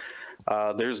evades?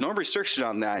 There's no restriction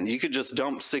on that. You could just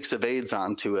dump 6 evades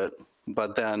onto it,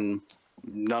 but then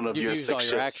none of your 6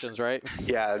 ships. Your actions, right?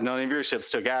 Yeah, none of your ships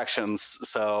took actions,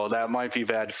 so that might be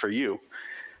bad for you.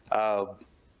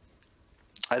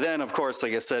 And then, of course,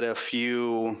 like I said, if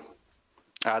you,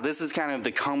 this is kind of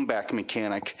the comeback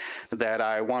mechanic that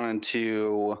I wanted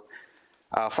to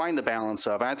find the balance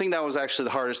of. And I think that was actually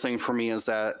the hardest thing for me, is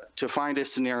that to find a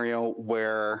scenario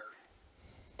where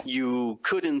you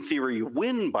could, in theory,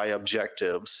 win by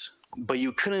objectives, but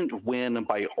you couldn't win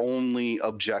by only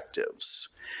objectives.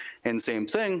 And same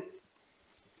thing,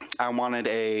 I wanted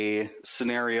a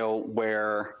scenario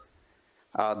where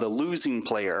the losing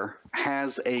player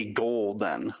has a goal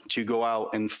then to go out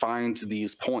and find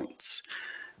these points.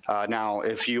 Now,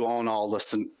 if you own all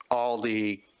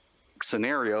the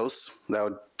scenarios,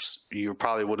 you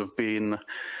probably would have been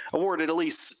awarded at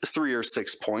least 3 or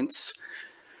 6 points.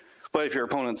 But if your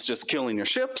opponent's just killing your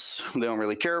ships, they don't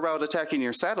really care about attacking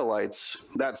your satellites,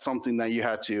 that's something that you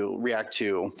had to react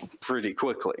to pretty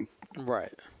quickly.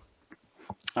 Right.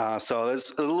 So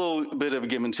there's a little bit of a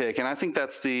give and take, and I think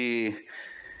that's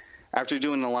after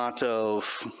doing a lot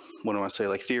of,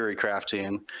 like theory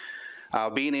crafting,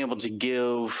 being able to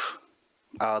give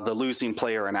the losing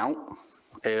player an out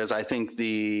is, I think,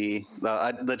 the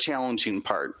challenging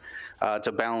part,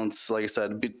 to balance, like I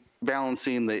said,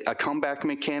 balancing a comeback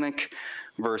mechanic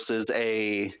versus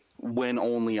a win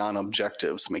only on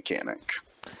objectives mechanic.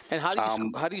 And how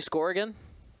do you score again?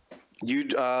 You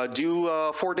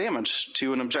do 4 damage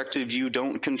to an objective you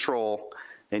don't control,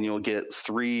 and you'll get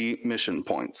 3 mission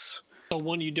points. The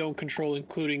one you don't control,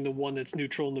 including the one that's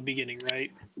neutral in the beginning,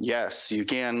 right? Yes, you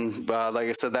can. Like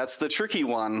I said, that's the tricky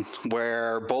one,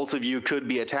 where both of you could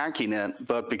be attacking it,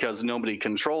 but because nobody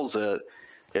controls it,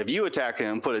 if you attack it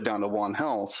and put it down to 1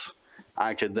 health,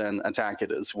 I could then attack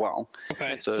it as well.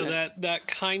 Okay, so that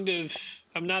kind of,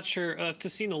 I'm not sure. I have to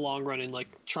see in the long run and like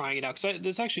trying it out, because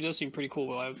this actually does seem pretty cool.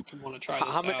 But I want to try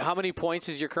this out. How many points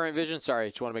is your current vision? Sorry,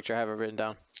 just want to make sure I have it written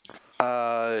down.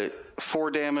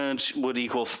 4 damage would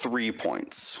equal 3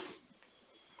 points.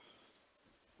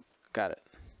 Got it.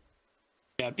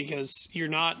 Yeah, because you're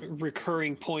not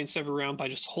recurring points every round by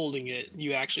just holding it.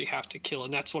 You actually have to kill,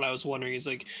 and that's what I was wondering. Is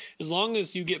like, as long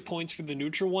as you get points for the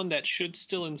neutral one, that should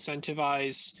still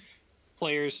incentivize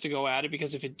players to go at it.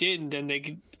 Because if it didn't, then they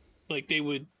could, like, they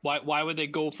would. Why would they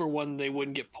go for one they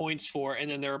wouldn't get points for, and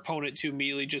then their opponent to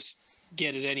immediately just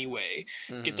get it anyway,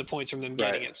 get the points from them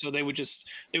getting it. So they would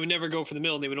never go for the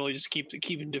middle. They would only just keep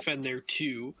and defend their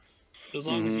 2. As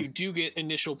long as you do get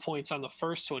initial points on the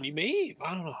first one, you may,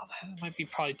 I don't know, that might be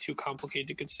probably too complicated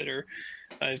to consider,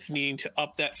 of needing to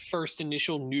up that first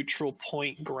initial neutral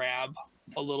point grab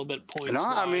a little bit points. No,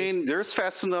 I mean, there's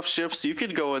fast enough ships. You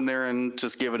could go in there and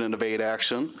just give it an evade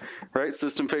action, right?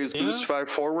 System phase boost 5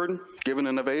 forward, give it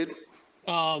an evade.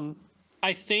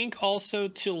 I think also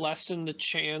to lessen the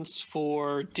chance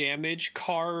for damage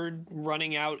card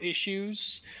running out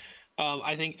issues.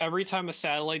 I think every time a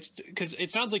satellite's, because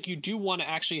it sounds like you do want to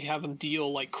actually have them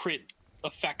deal like crit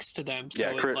effects to them. So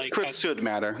yeah, crits should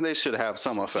matter. They should have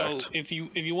some effect. So if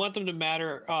you want them to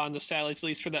matter on the satellites, at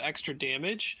least for that extra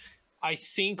damage, I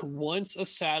think once a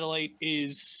satellite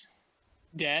is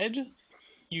dead,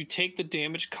 you take the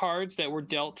damage cards that were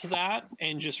dealt to that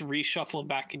and just reshuffle them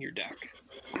back in your deck.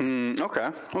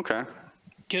 Okay.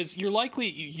 Because you're likely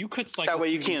you could cycle that way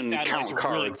you can count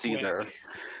cards really either.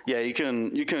 Yeah, you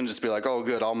can just be like, oh,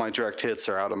 good, all my direct hits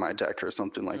are out of my deck or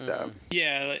something like that.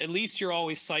 Yeah, at least you're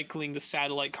always cycling the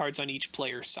satellite cards on each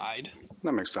player's side.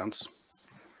 That makes sense.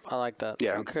 I like that.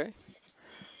 Yeah. Okay.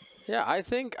 Yeah, I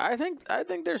think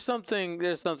there's something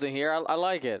here. I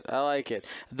like it. I like it.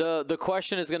 The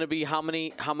question is going to be how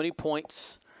many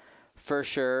points, for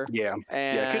sure. Yeah,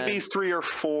 and it could be 3 or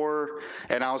 4.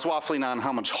 And I was waffling on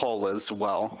how much hull as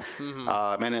well,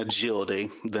 and agility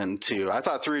then too. I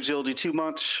thought 3 agility too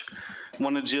much.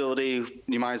 1 agility,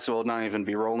 you might as well not even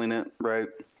be rolling it, right?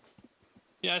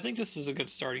 Yeah, I think this is a good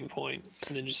starting point,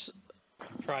 and then just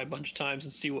try a bunch of times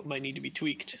and see what might need to be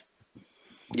tweaked.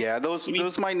 Yeah, those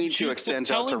might need to extend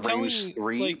out to range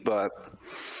 3, but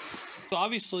so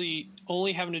obviously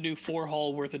only having to do 4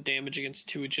 hull worth of damage against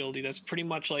 2 agility, that's pretty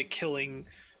much like killing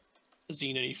a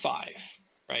Xenon E5,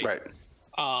 right? Right.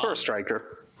 Or a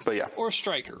striker, but yeah. Or a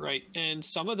striker, right? And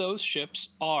some of those ships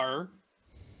are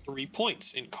 3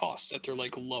 points in cost at their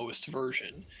like lowest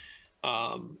version.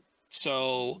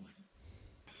 So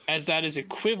as that is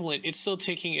equivalent, it's still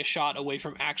taking a shot away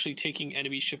from actually taking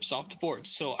enemy ships off the board.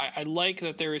 So I like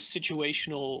that there is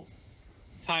situational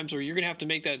times where you're going to have to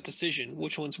make that decision,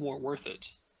 which one's more worth it.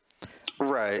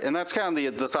 Right, and that's kind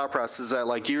of the thought process, that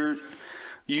like you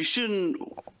shouldn't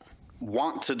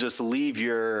want to just leave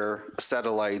your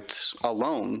satellite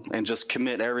alone and just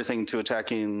commit everything to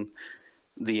attacking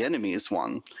the enemy's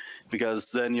one,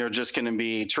 because then you're just going to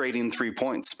be trading 3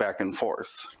 points back and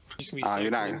forth.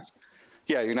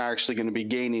 You're not actually going to be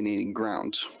gaining any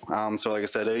ground. So like I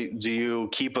said, do you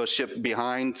keep a ship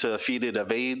behind to feed it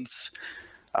evades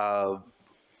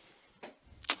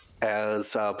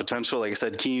as potential? Like I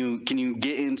said, can you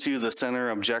get into the center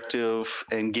objective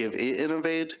and give it an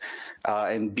evade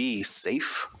and be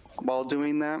safe while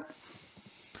doing that?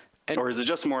 Or is it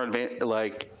just more advanced?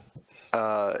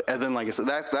 And then like I said,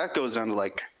 that goes down to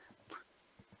like,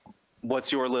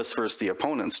 what's your list versus the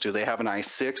opponents? Do they have an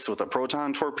I-6 with a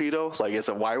proton torpedo? Like, is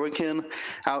it Wywakin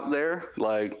out there?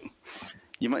 Like,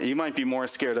 you might be more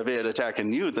scared of it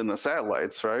attacking you than the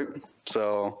satellites, right?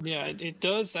 So yeah, it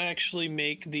does actually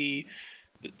make the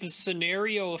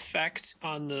scenario effect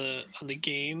on the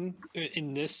game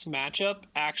in this matchup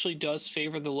actually does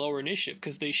favor the lower initiative,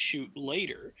 because they shoot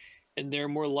later and they're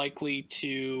more likely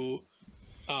to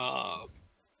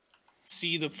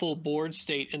see the full board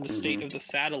state and the state of the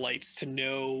satellites to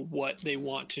know what they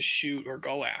want to shoot or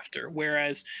go after.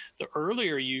 Whereas the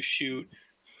earlier you shoot,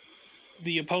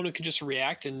 the opponent can just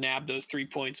react and nab those 3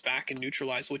 points back and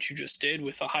neutralize what you just did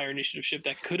with a higher initiative ship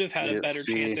that could have had a better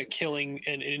chance at killing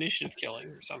an initiative killing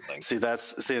or something.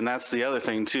 And that's the other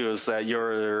thing too, is that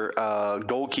your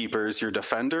goalkeepers, your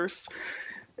defenders,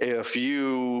 if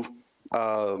you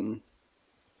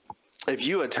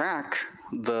attack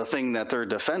the thing that they're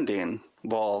defending,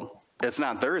 well, it's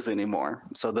not theirs anymore.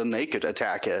 So then they could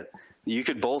attack it. You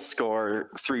could both score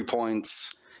 3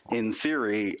 points in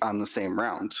theory on the same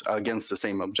round against the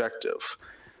same objective.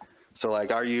 So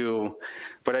like, are you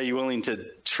willing to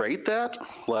trade that?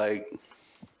 Like,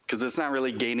 because it's not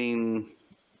really gaining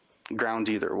ground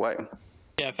either way.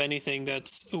 Yeah, if anything,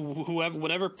 that's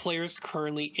whatever player's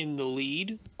currently in the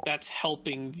lead, that's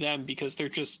helping them, because they're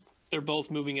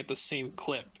both moving at the same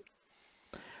clip.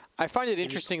 I find it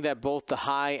interesting that both the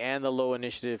high and the low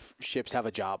initiative ships have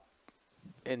a job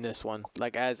in this one.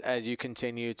 Like as you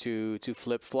continue to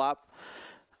flip flop,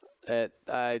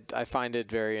 I find it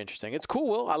very interesting. It's cool,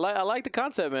 Will. I like the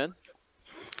concept, man.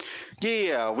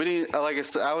 Yeah, we didn't. Like I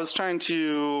said, I was trying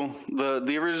to.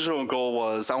 The original goal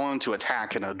was I wanted to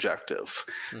attack an objective.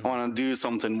 I want to do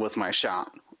something with my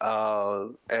shot,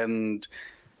 and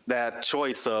that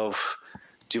choice of,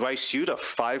 do I shoot a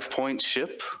 5-point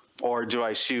ship or do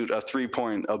I shoot a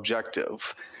 3-point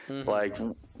objective? Like,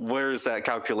 where's that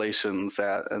calculations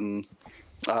at? And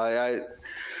I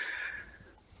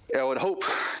would hope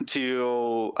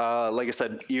to, like I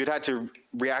said, you'd had to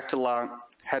react a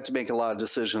lot, had to make a lot of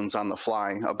decisions on the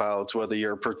fly about whether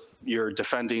you're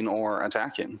defending or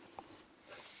attacking.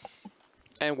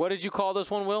 And what did you call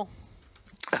this one, Will?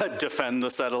 Defend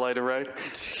the satellite array.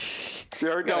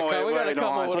 I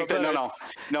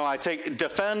take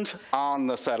defend on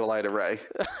the satellite array.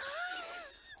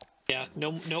 Yeah,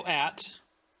 no at.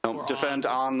 No, defend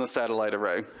on the satellite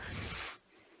array.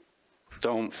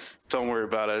 Don't worry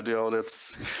about it, dude.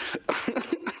 It's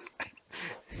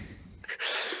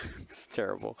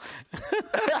terrible.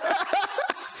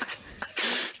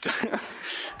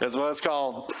 That's what it's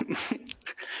called.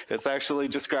 It actually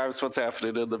describes what's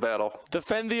happening in the battle.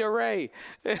 Defend the array.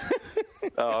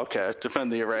 Oh, okay.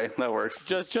 Defend the array. That works.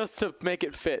 Just to make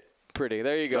it fit pretty.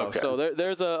 There you go. Okay. So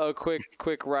there's a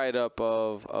quick write-up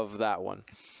of that one.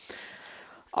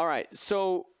 All right.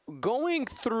 So going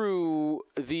through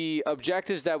the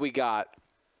objectives that we got,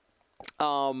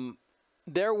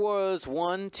 There was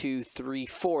 1, 2, 3,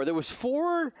 4. There was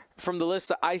 4 from the list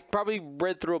that I probably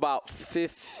read through about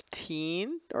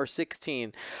 15 or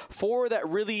 16. 4 that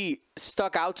really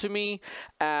stuck out to me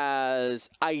as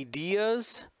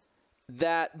ideas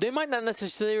that they might not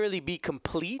necessarily be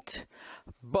complete,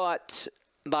 but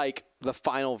like the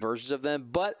final versions of them,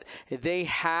 but they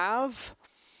have...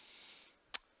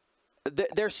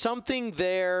 There's something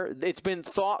there. It's been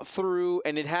thought through,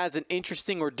 and it has an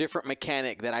interesting or different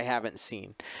mechanic that I haven't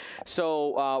seen.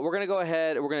 So we're going to go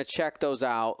ahead. We're going to check those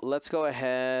out. Let's go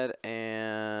ahead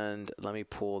and let me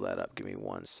pull that up. Give me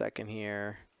 1 second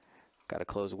here. Got to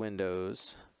close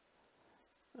Windows.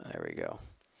 There we go.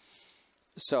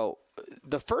 So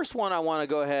the first one I want to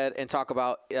go ahead and talk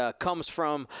about comes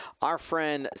from our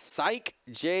friend Psych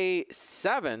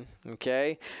J7,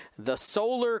 okay? The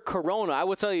Solar Corona. I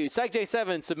will tell you, Psych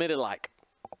J7 submitted like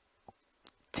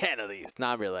 10 of these.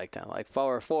 Not really like 10, like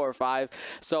 4 or 5.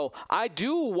 So I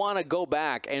do want to go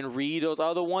back and read those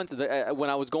other ones. When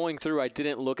I was going through, I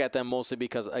didn't look at them mostly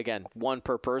because, again, 1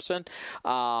 per person.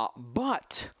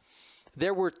 But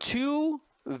there were 2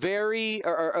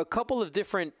 or a couple of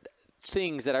different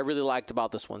things that I really liked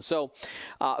about this one. So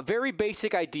very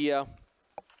basic idea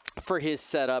for his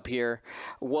setup here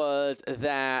was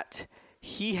that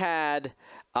he had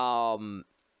the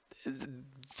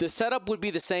setup would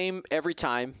be the same every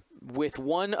time, with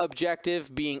one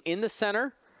objective being in the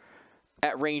center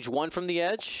at range 1 from the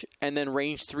edge and then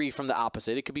range 3 from the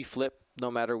opposite. It could be flipped no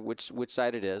matter which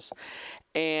side it is.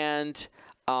 And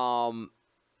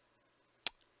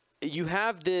you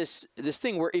have this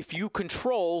thing where if you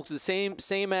control the same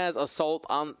as assault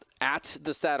at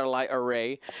the satellite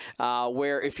array,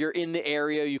 where if you're in the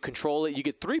area, you control it, you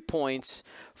get 3 points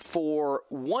for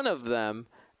one of them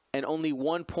and only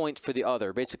 1 point for the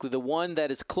other. Basically, the one that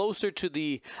is closer to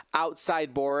the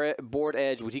outside board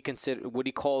edge, what he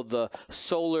called the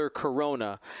solar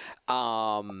corona,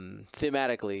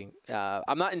 thematically.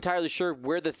 I'm not entirely sure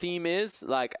where the theme is.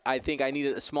 Like, I think I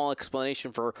needed a small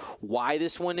explanation for why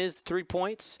this one is 3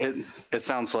 points. It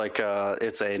sounds like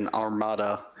it's an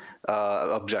Armada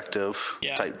objective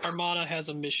type. Armada has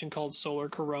a mission called Solar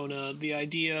Corona. The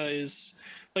idea is,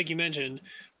 like you mentioned,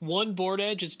 one board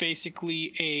edge is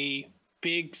basically a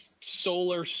big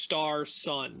solar star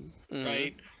sun,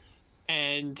 right?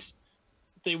 And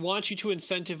they want you to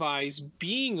incentivize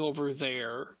being over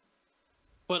there,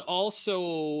 but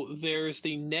also there's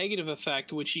the negative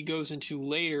effect, which he goes into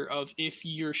later, of if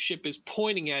your ship is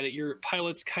pointing at it, your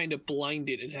pilot's kind of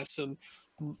blinded and has some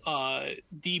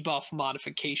debuff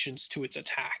modifications to its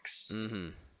attacks.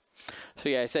 So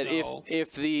yeah, I said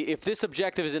if this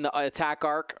objective is in the attack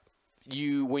arc,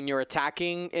 when you're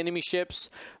attacking enemy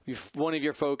ships, one of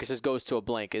your focuses goes to a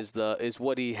blank is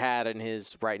what he had in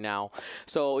his right now.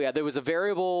 So yeah, there was a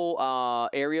variable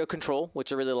area control,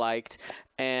 which I really liked,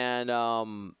 and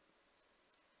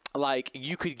like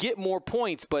you could get more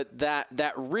points, but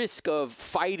that risk of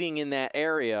fighting in that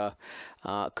area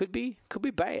could be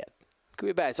bad. Could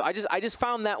be bad. So I just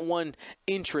found that one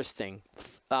interesting,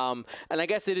 and I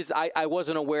guess it is. I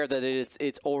wasn't aware that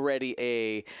it's already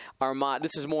a Armada.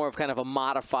 This is more of kind of a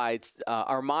modified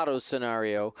Armado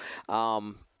scenario.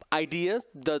 Ideas.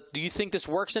 Do you think this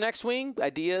works in X-Wing?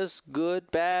 Ideas, good,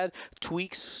 bad,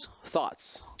 tweaks,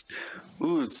 thoughts?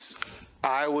 Ooh,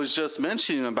 I was just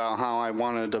mentioning about how I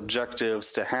wanted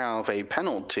objectives to have a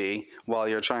penalty while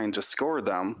you're trying to score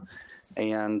them.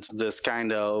 And this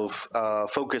kind of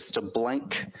focus to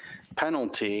blank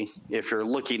penalty, if you're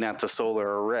looking at the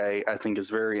solar array, I think is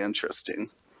very interesting.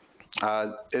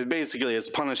 It basically is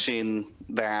punishing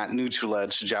that neutral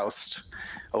edge joust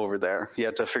over there. You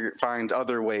have to find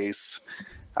other ways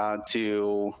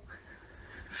to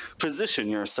position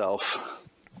yourself.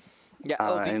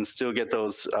 Yeah, and still get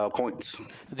those points.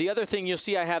 The other thing you'll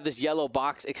see, I have this yellow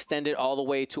box extended all the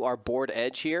way to our board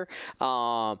edge here.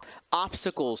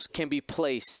 Obstacles can be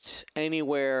placed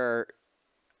anywhere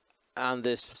on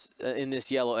in this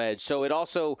yellow edge. So it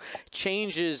also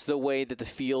changes the way that the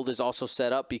field is also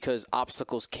set up, because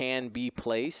obstacles can be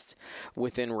placed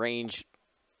within range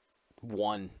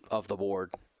 1 of the board.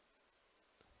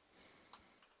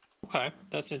 Okay,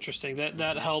 that's interesting.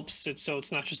 That helps it, so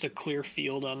it's not just a clear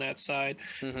field on that side.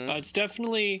 It's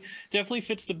definitely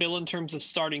fits the bill in terms of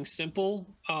starting simple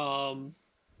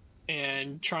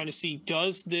and trying to see,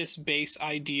 does this base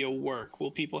idea work?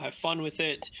 Will people have fun with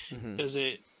it? Does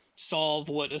it solve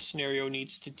what a scenario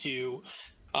needs to do?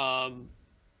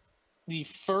 The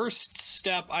first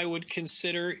step I would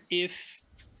consider, if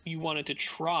you wanted to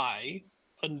try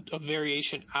a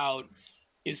variation out,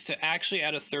 is to actually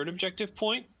add a third objective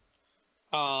point.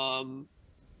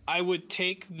 I I would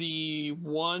take the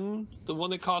one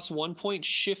that costs 1 point,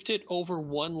 shift it over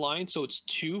one line so it's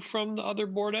 2 from the other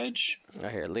board edge.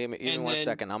 Here, give me 1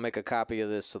 second. I'll make a copy of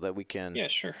this so that we can. Yeah,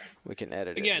 sure. We can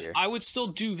edit Again, it here. I would still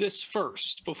do this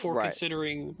first before Right.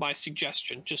 considering my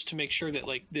suggestion, just to make sure that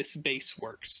like this base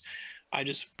works. I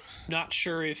just not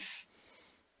sure if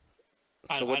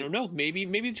I don't know.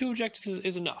 Maybe 2 objectives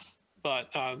is enough, but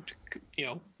you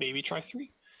know, maybe try 3.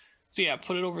 So yeah,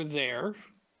 put it over there.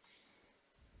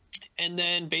 And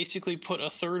then basically put a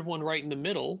third one right in the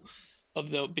middle of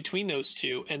between those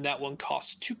two, and that one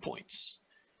costs 2 points.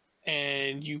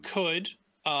 And you could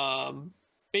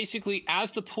basically,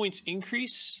 as the points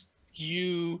increase,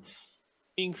 you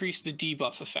increase the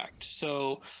debuff effect.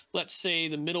 So let's say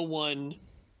the middle one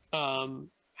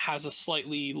has a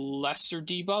slightly lesser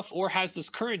debuff, or has this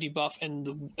current debuff,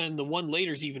 and the one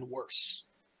later is even worse.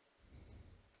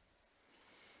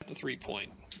 At the 3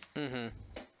 point. Mm-hmm.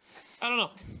 I don't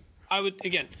know. I would,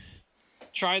 again,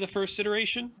 try the first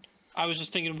iteration. I was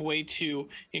just thinking of a way to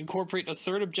incorporate a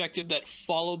third objective that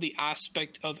followed the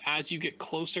aspect of as you get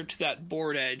closer to that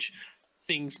board edge,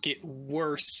 things get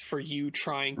worse for you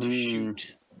trying to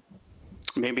shoot.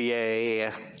 Maybe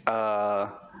a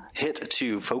hit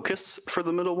to focus for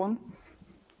the middle one?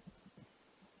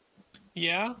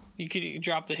 Yeah, you could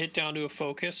drop the hit down to a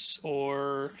focus,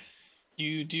 or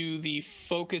you do the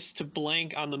focus to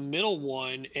blank on the middle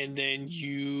one, and then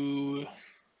you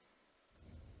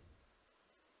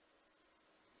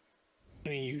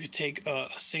could take a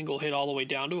single hit all the way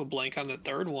down to a blank on the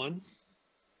third one.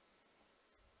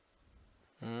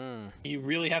 You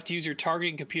really have to use your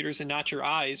targeting computers and not your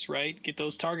eyes, right? Get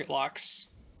those target locks.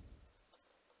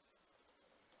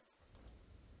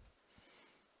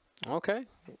 Okay.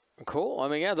 Cool. I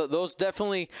mean, yeah, those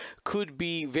definitely could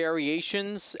be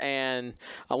variations. And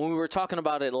when we were talking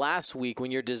about it last week, when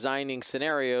you're designing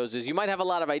scenarios, is you might have a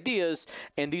lot of ideas,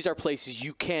 and these are places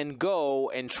you can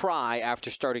go and try after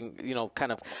starting, you know,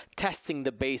 kind of testing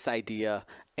the base idea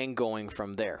and going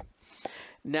from there.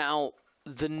 Now,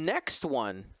 the next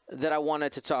one that I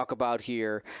wanted to talk about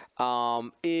here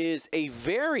is a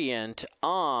variant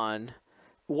on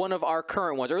one of our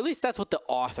current ones, or at least that's what the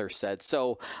author said.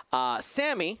 So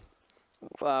Sammy,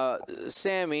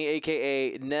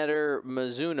 aka Netter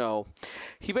Mizuno,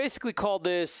 he basically called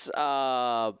this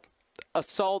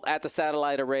Assault at the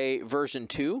Satellite Array version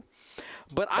 2.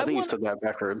 But I think you said that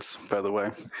backwards, by the way.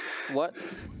 What?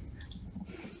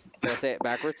 Did I say it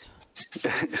backwards?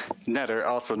 Netter,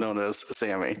 also known as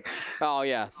Sammy. Oh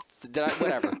yeah,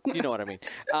 whatever. You know what I mean.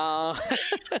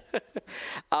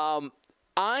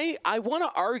 I want to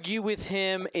argue with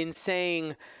him in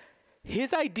saying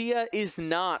his idea is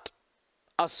not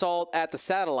Assault at the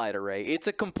Satellite Array. It's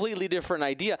a completely different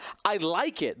idea. I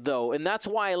like it though, and that's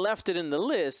why I left it in the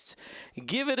list.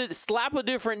 Give it slap a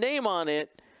different name on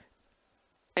it,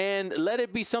 and let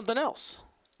it be something else.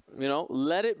 You know,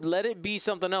 let it be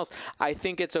something else. I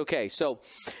think it's okay. So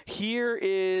here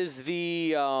is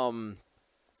the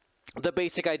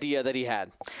basic idea that he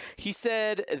had. He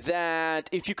said that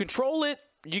if you control it,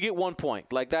 you get 1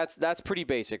 point. Like that's pretty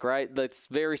basic, right? That's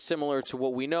very similar to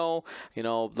what we know, you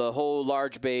know, the whole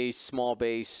large base, small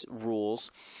base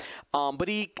rules. But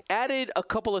he added a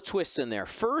couple of twists in there.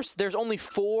 First, there's only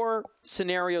 4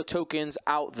 scenario tokens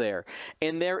out there,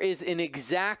 and there is an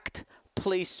exact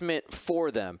placement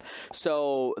for them.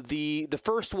 So the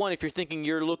first one, if you're thinking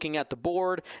you're looking at the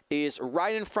board, is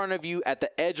right in front of you at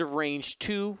the edge of range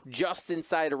 2, just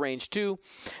inside of range 2,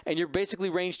 and you're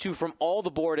basically range 2 from all the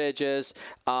board edges,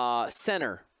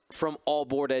 center from all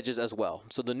board edges as well.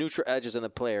 So the neutral edges and the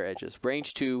player edges,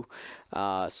 range 2,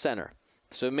 center.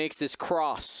 So it makes this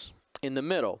cross in the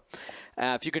middle.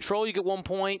 If you control, you get 1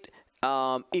 point.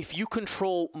 If you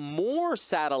control more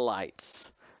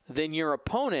satellites than your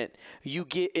opponent, you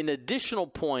get an additional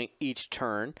point each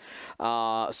turn.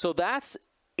 So that's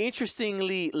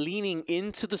interestingly leaning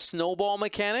into the snowball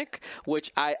mechanic,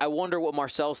 which I wonder what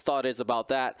Marcel's thought is about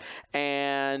that.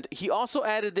 And he also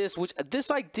added this, which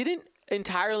I didn't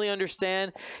entirely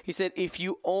understand. He said if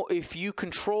you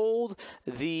controlled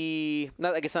the,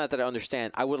 I guess not that I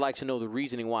understand, I would like to know the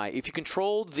reasoning why. If you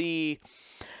controlled the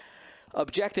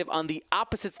objective on the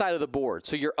opposite side of the board,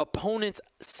 so your opponent's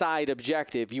side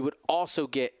objective, you would also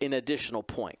get an additional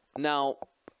point. Now,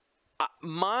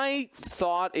 my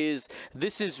thought is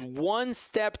this is one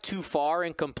step too far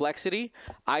in complexity,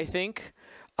 I think,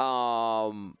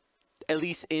 at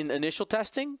least in initial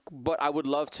testing, but I would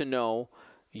love to know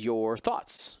your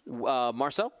thoughts.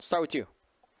 Marcel, start with you.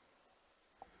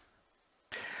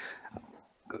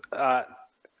 I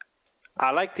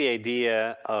like the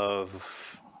idea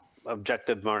of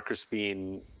objective markers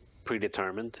being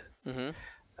predetermined.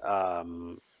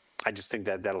 I just think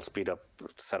that that'll speed up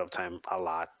setup time a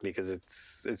lot because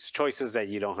it's choices that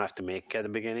you don't have to make at the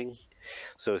beginning.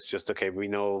 So it's just okay. We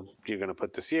know you're going to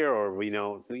put this here, or we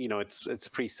know it's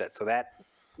preset. So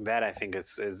that I think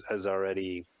is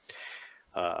already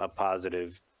a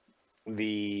positive.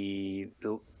 The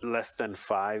less than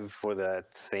 5 for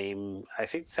that same, I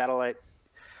think Satellite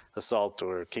Assault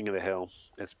or King of the Hill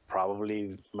is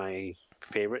probably my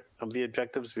favorite of the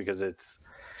objectives because it's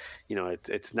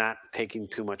not taking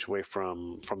too much away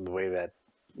from the way that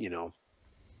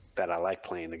that I like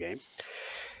playing the game.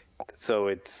 So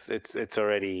it's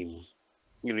already,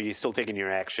 you're still taking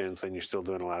your actions and you're still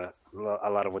doing a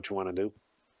lot of what you want to do,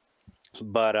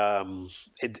 but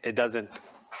it doesn't,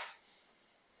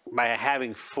 by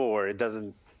having 4, it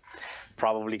doesn't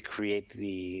probably create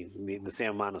the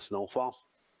same amount of snowfall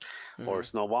or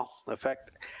snowball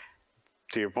effect.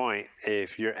 To your point,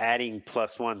 if you're adding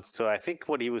 +1, so I think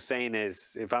what he was saying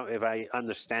is, if I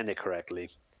understand it correctly,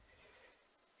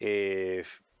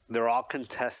 if they're all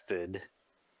contested,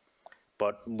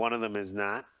 but one of them is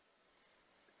not.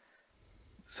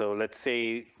 So let's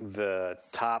say the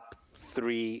top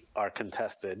 3 are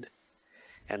contested,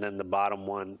 and then the bottom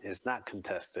one is not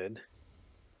contested.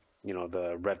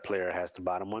 The red player has the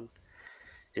bottom one.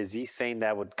 Is he saying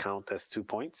that would count as 2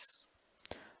 points?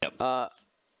 Yep.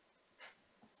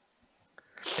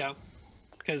 Yeah,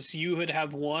 because you would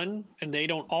have 1, and they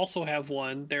don't also have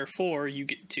 1. Therefore, you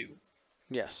get 2.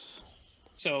 Yes.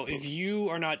 So if you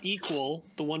are not equal,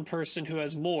 the one person who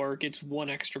has more gets 1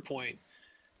 extra point.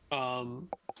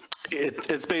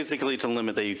 It's basically to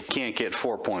limit that you can't get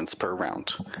 4 points per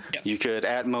round. Yes. You could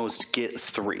at most get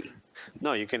 3.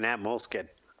 No, you can at most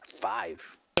get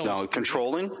 5. No,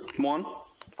 controlling 1,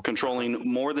 controlling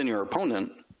more than your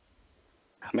opponent.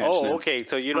 Oh, okay.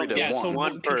 So you don't get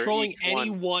one per controlling each any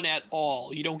one. one at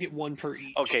all. You don't get 1 per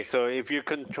each. Okay, so if you're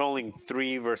controlling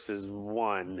 3 versus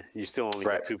 1, you still only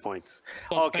get 2 points.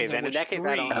 Well, Okay, then in that case,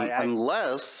 I don't.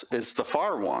 Unless it's the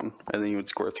far one, and then you would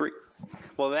score 3.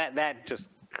 Well,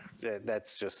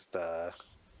 that's just. I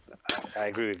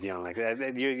agree with you on like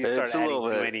that. You start It's a adding little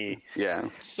too bit, many. yeah.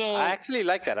 So I actually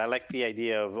like that. I like the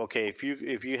idea of, okay,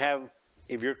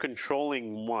 if you're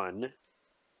controlling 1,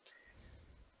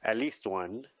 at least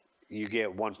 1, you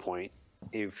get 1 point.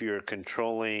 If you're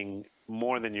controlling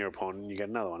more than your opponent, you get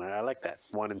another one. I like that.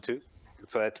 1 and 2.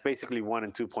 So that's basically 1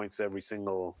 and 2 points every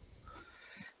single.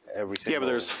 Yeah, but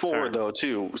there's 4 turn. though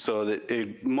too. So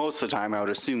that most of the time, I would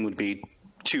assume would be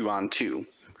 2 on 2.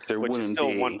 There Which wouldn't is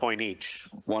still be 1 point each.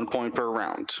 1 point per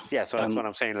round. Yeah, so that's what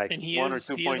I'm saying. Like and 1 or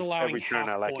 2 he is points allowing every turn.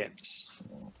 I like it. points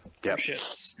Yep. for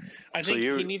ships. I So think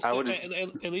he needs I to, would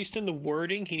at least in the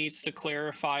wording, he needs to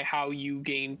clarify how you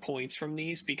gain points from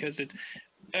these, because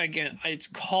it's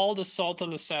called Assault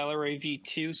on the Salary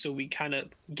V2, so we kind of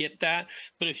get that.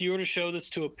 But if you were to show this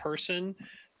to a person,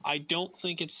 I don't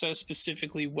think it says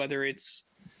specifically whether it's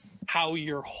how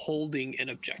you're holding an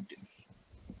objective.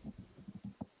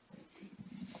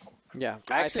 Yeah,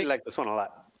 I actually like this one a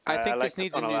lot. I think like this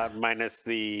needs one a a new. lot, minus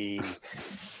the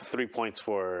 3 points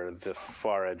for the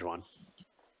far edge one.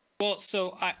 Well,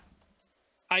 so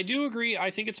I do agree.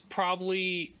 I think it's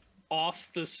probably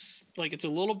off this, like, it's a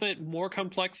little bit more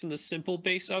complex than the simple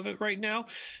base of it right now,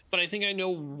 but I think I know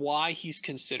why he's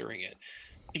considering it.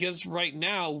 Because right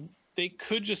now they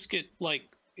could just get, like,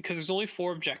 because there's only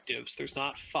 4 objectives, there's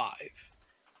not 5.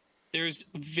 There's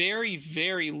very,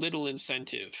 very little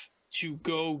incentive to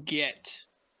go get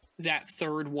that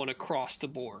third one across the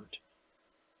board.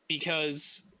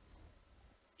 Because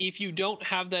if you don't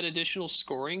have that additional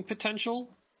scoring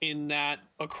potential in that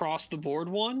across the board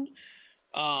one,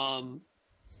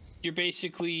 you're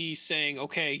basically saying,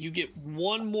 okay, you get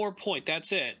 1 more point.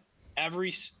 That's it.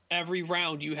 Every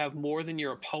round you have more than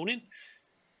your opponent.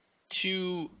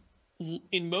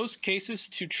 In most cases,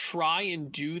 to try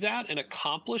and do that and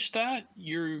accomplish that,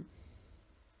 you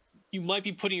might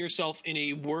be putting yourself in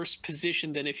a worse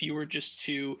position than if you were just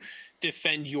to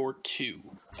defend your 2.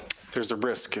 There's a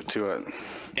risk to it.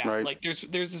 Yeah, right? like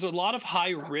there's a lot of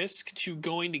high risk to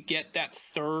going to get that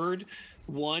third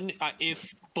one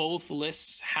if both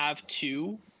lists have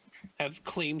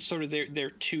claimed sort of their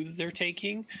 2 that they're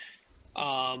taking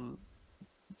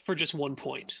for just 1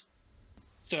 point.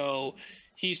 So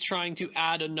he's trying to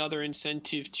add another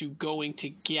incentive to going to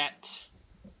get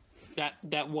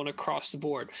that one across the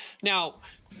board. Now,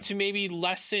 to maybe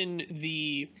lessen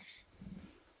the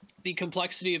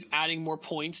complexity of adding more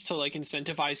points to, like,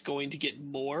 incentivize going to get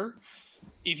more,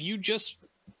 if you just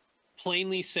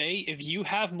plainly say, if you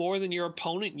have more than your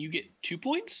opponent, you get 2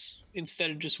 points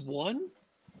instead of just 1,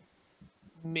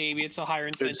 maybe it's a higher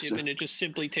incentive and it just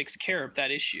simply takes care of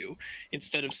that issue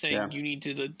instead of saying you need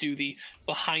to do the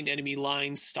behind enemy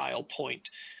line style point.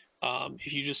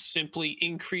 If you just simply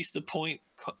increase the point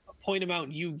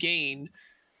amount you gain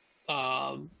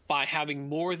by having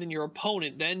more than your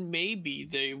opponent, then maybe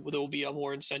there will be a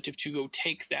more incentive to go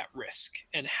take that risk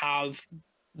and have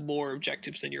more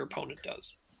objectives than your opponent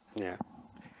does. Yeah.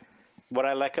 What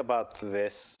I like about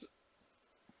this,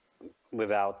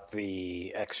 without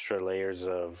the extra layers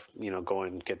of, go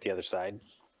and get the other side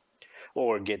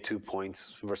or get 2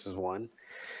 points versus 1,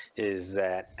 is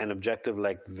that an objective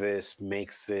like this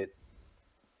makes it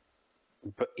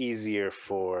easier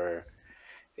for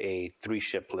a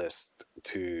 3-ship list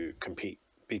to compete,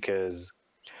 because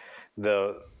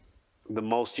the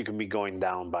most you can be going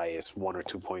down by is 1 or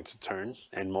 2 points a turn,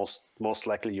 and most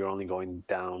likely you're only going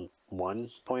down 1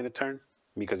 point a turn,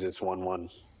 because it's 1-1.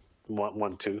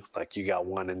 1-2, like you got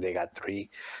 1 and they got 3,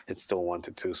 it's still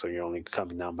 1-2, so you're only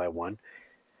coming down by 1.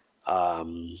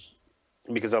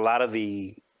 Because a lot of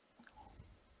the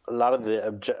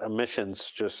missions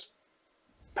just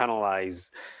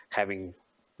penalize having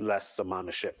less amount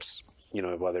of ships.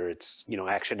 Whether it's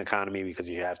action economy because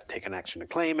you have to take an action to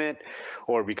claim it,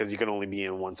 or because you can only be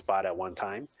in one spot at one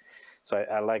time. So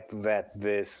I like that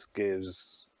this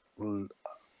gives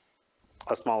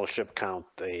a smaller ship count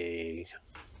a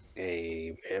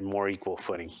more equal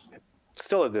footing.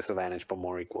 Still a disadvantage, but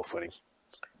more equal footing.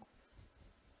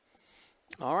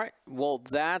 All right. Well,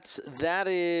 that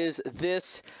is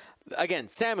this. Again,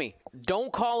 Sammy,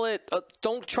 don't call it.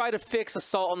 Don't try to fix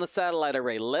assault on the satellite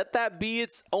array. Let that be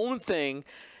its own thing.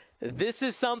 This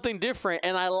is something different,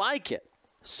 and I like it.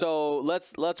 So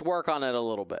let's work on it a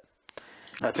little bit.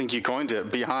 I think you coined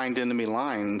it, behind enemy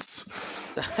lines.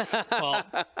 Well,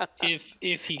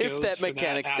 if he goes that for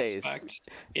mechanic that stays, aspect,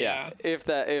 if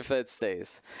that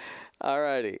stays.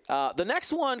 Alrighty. The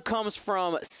next one comes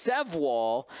from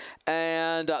Sevwall,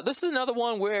 and this is another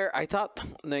one where I thought,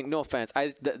 no offense,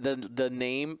 the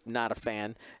name, not a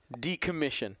fan.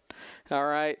 Decommission. All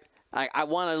right. I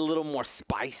wanted a little more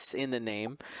spice in the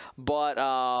name, but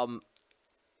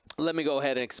let me go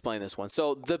ahead and explain this one.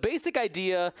 So the basic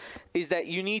idea is that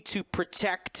you need to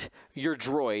protect your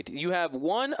droid. You have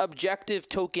 1 objective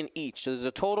token each. So there's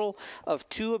a total of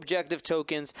 2 objective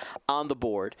tokens on the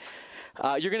board.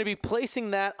 You're going to be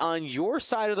placing that on your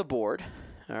side of the board.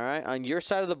 All right, on your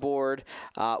side of the board,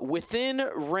 within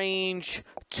range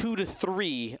 2 to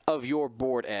 3 of your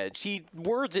board edge. He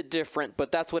words it different,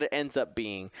 but that's what it ends up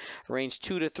being. Range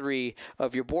 2 to 3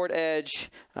 of your board edge.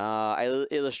 I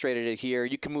illustrated it here.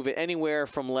 You can move it anywhere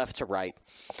from left to right.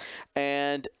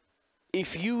 And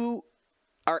if you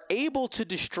are able to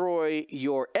destroy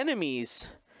your enemy's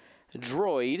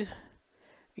droid,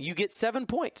 you get 7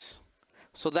 points.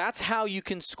 So that's how you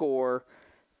can score.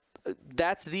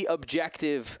 That's the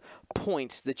objective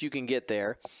points that you can get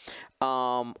there.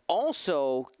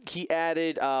 Also, he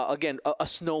added, again, a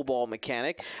snowball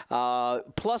mechanic.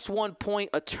 Plus 1 point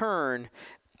a turn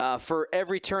for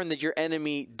every turn that your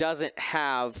enemy doesn't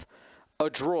have a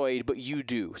droid, but you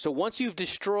do. So once you've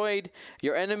destroyed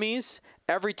your enemies,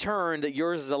 every turn that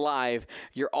yours is alive,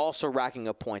 you're also racking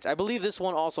up points. I believe this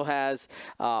one also has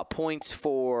points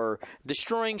for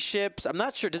destroying ships. I'm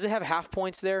not sure. Does it have half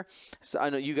points there? So I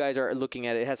know you guys are looking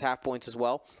at it. It has half points as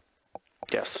well.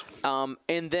 Yes.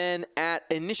 And then at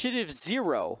initiative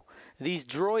 0, these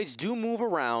droids do move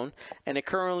around, and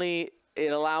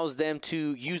it allows them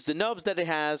to use the nubs that it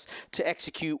has to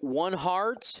execute 1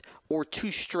 hards or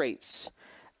 2 straights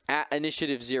at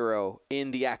initiative 0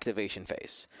 in the activation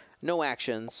phase. No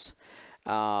actions.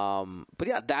 But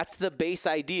yeah, that's the base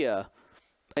idea.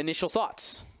 Initial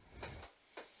thoughts.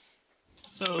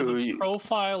 So the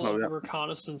profile of the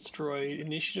reconnaissance droid: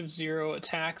 initiative 0,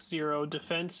 attack 0,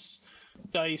 defense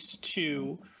dice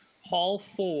 2, hull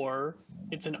 4.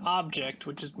 It's an object,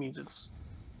 which just means it's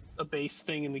a base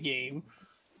thing in the game.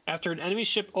 After an enemy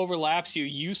ship overlaps you,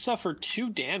 you suffer 2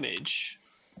 damage.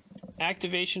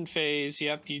 Activation phase,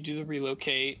 yep, you do the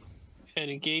relocate. And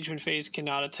engagement phase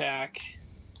cannot attack.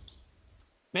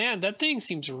 Man, that thing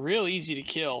seems real easy to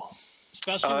kill.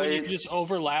 Especially when you just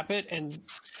overlap it and...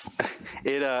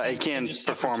 It can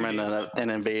perform an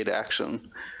invade action.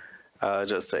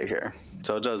 Just say here.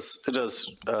 So it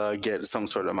does get some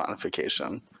sort of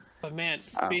modification. But man,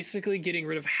 basically getting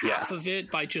rid of half of it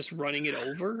by just running it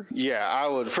over?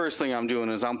 Yeah, first thing I'm doing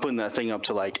is I'm putting that thing up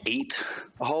to like 8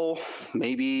 hull,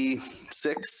 maybe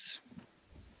 6.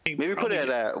 Maybe put it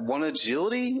at 1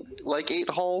 agility, like 8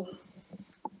 hull.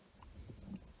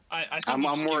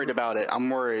 I'm worried about it. I'm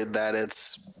worried that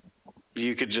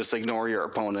you could just ignore your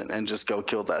opponent and just go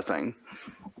kill that thing.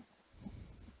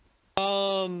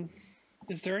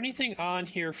 Is there anything on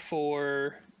here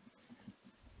for...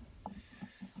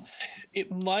 It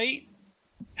might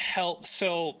help.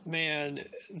 So, man,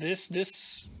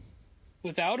 this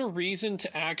without a reason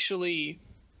to actually...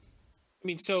 I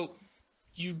mean, so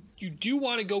you do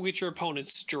want to go get your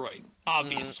opponent's droid,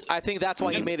 obviously. I think that's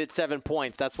why he made it 7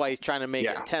 points. That's why he's trying to make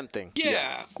it tempting.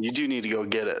 Yeah. You do need to go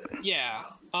get it. Yeah.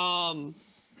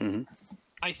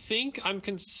 I think I'm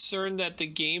concerned that the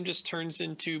game just turns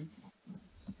into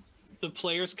the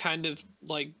players kind of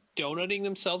like donutting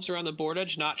themselves around the board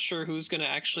edge, not sure who's going to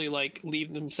actually like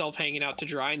leave themselves hanging out to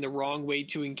dry and the wrong way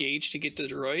to engage to get the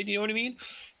droid. You know what I mean?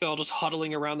 They're all just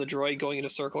huddling around the droid, going in a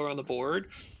circle around the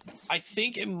board. I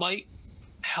think it might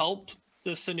help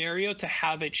the scenario to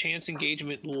have a chance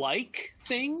engagement like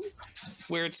thing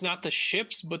where it's not the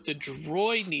ships, but the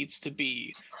droid needs to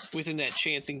be within that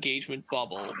chance engagement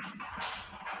bubble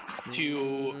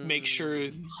to make sure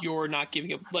you're not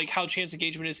giving up, like how chance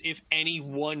engagement is if any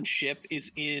one ship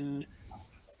is in,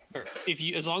 or if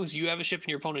you, as long as you have a ship and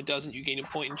your opponent doesn't, you gain a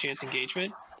point in chance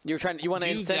engagement. You want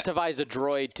to incentivize a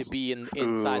droid to be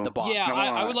inside the box. Yeah,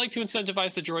 I would like to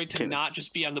incentivize the droid to not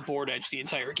just be on the board edge the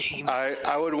entire game.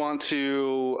 I would want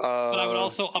to but I would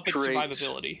also up its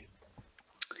survivability.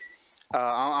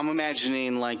 I'm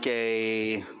imagining like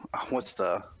a what's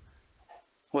the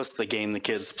game the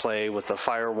kids play with the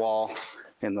firewall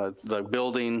and the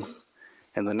building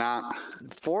and the knot?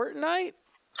 Fortnite?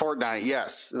 Fortnite,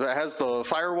 yes. It has the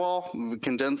firewall,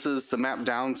 condenses the map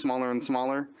down smaller and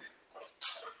smaller.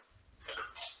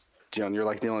 Dion, you're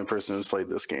like the only person who's played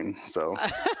this game, so.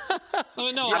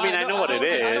 I know what it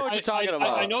is. I know what you're talking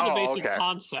about. I know the basic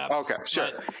concept. Okay, sure.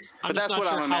 But that's what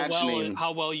I'm imagining.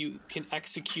 How well you can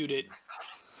execute it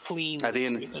clean at the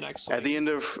end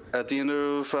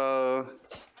of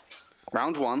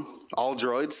round 1, all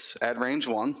droids at range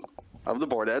 1 of the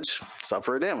board edge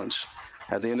suffer a damage.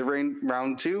 At the end of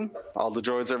round 2, all the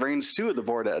droids at range 2 of the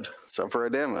board edge suffer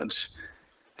a damage.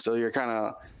 So you're kind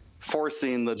of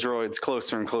forcing the droids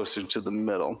closer and closer to the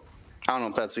middle. I don't know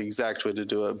if that's the exact way to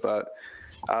do it, but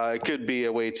it could be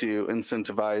a way to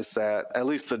incentivize that at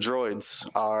least the droids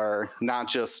are not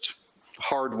just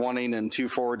hard wanting and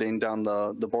 2-forwarding down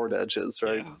the board edges,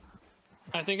 right? Yeah.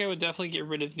 I think I would definitely get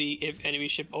rid of the if enemy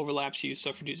ship overlaps you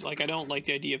suffer. Like I don't like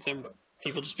the idea of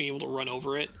people just being able to run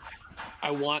over it.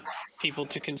 I want people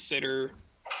to consider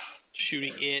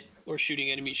shooting it or shooting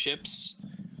enemy ships.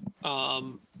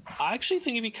 I actually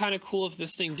think it'd be kind of cool if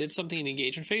this thing did something in the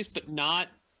engagement phase, but not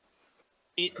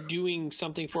it doing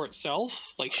something for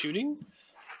itself, like shooting.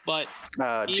 But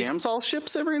jams all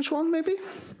ships at range 1, maybe?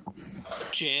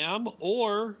 Jam,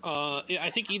 or I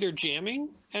think either jamming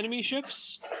enemy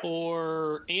ships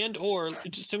or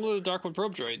similar to Dark One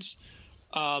probe droids,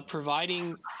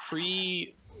 providing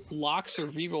free locks or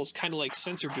rerolls, kind of like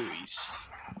sensor buoys.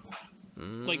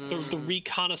 Like the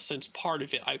reconnaissance part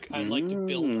of it, I like to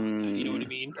build on that, you know what I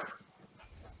mean?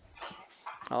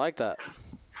 I like that.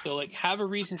 So like have a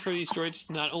reason for these droids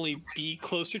to not only be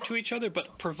closer to each other,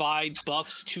 but provide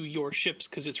buffs to your ships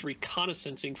because it's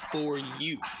reconnaissancing for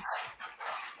you.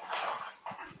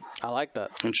 I like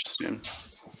that. Interesting.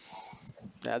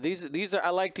 Yeah, these are, I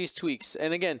like these tweaks.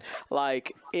 And again,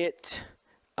 like it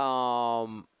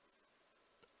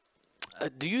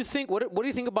do you think what do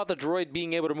you think about the droid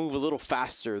being able to move a little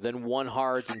faster than 1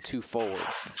 hards and 2 forward?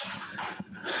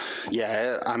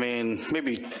 Yeah, I mean,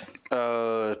 maybe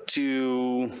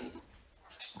 2.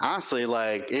 Honestly,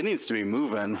 like it needs to be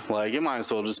moving. Like it might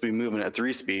as well just be moving at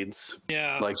 3 speeds.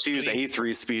 Yeah. Like choose a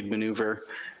 3-speed maneuver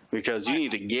because you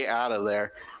need to get out of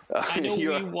there. I know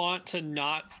we want to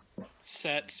not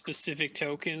set specific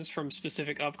tokens from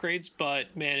specific upgrades,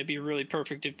 but man, it'd be really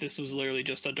perfect if this was literally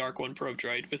just a Dark One probe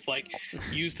droid with like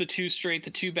use the 2 straight, the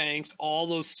 2 banks, all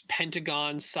those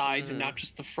pentagon sides, and not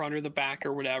just the front or the back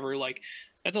or whatever. Like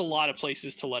that's a lot of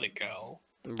places to let it go.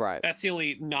 Right. That's the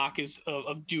only knock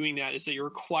of doing that, is that you're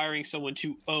requiring someone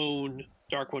to own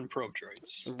Dark One probe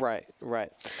droids.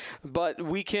 Right. But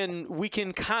we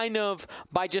can kind of,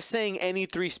 by just saying any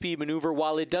 3-speed maneuver,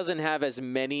 while it doesn't have as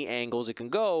many angles it can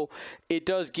go, it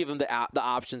does give them the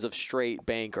options of straight,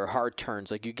 bank, or hard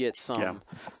turns. Like you get some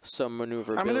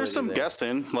maneuverability. I mean, there's some there.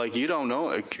 guessing. Like you don't know,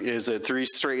 like, is it 3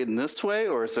 straight in this way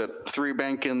or is it 3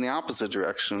 bank in the opposite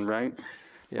direction, right?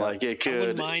 Yeah. Like it could. I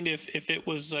wouldn't mind if it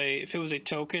was a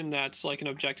token that's like an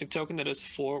objective token that is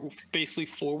basically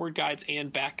forward guides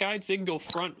and back guides. They can go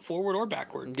front, forward, or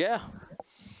backward. Yeah.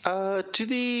 To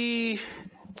the.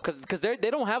 Because they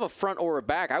don't have a front or a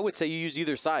back. I would say you use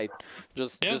either side.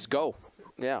 Just go.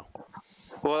 Yeah.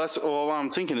 Well, what I'm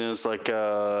thinking is like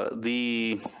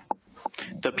the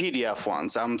The PDF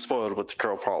ones. I'm spoiled with the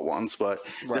curl paw ones, but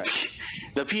Right.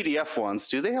 the PDF ones,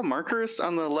 do they have markers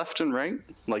on the left and right?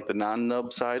 Like the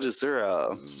non-nub side? Is there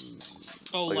a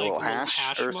a little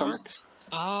hash or mark? something?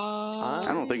 I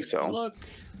don't think so. Look.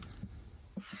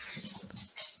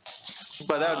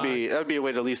 But that'd be a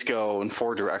way to at least go in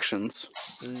 4 directions.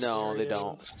 No, they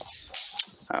don't.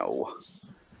 Oh.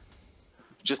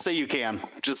 Just say you can.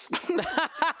 Just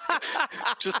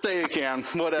say you can.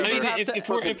 Whatever. I mean,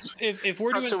 if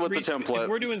we're Trust it with the template. if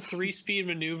we're doing 3-speed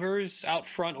maneuvers out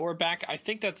front or back, I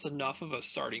think that's enough of a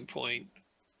starting point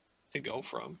to go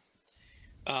from.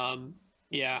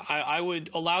 Yeah, I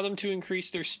would allow them to increase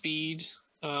their speed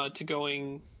to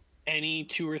going any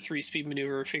 2 or 3 speed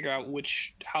maneuver. Figure out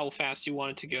how fast you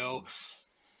want it to go.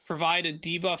 Provide a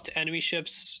debuff to enemy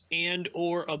ships and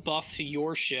or a buff to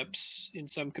your ships in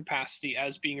some capacity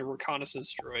as being a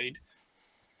reconnaissance droid.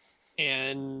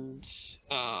 And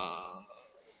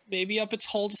maybe up its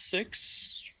hull to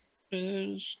 6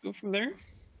 and just go from there.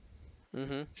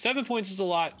 7 points is a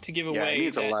lot to give away. Yeah, it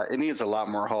needs a lot. It needs a lot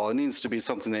more hull. It needs to be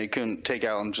something that you couldn't take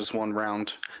out in just one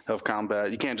round of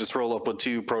combat. You can't just roll up with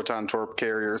 2 proton torp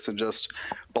carriers and just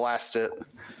blast it.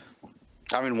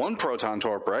 I mean, 1 proton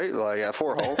torp, right? Like at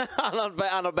 4 hull.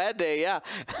 on a bad day, yeah.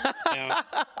 Yeah.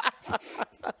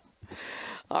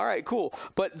 All right, cool.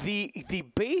 But the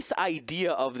base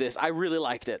idea of this, I really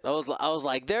liked it. I was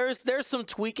like, there's some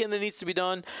tweaking that needs to be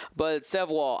done, but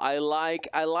Sevwall, I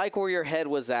like where your head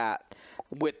was at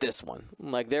with this one.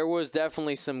 Like, there was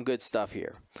definitely some good stuff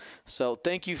here. So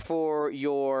thank you for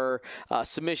your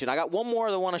submission. I got one more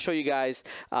that I want to show you guys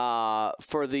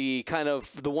for the kind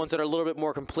of the ones that are a little bit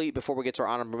more complete before we get to our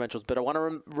honorable mentions. But I want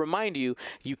to remind you,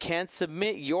 you can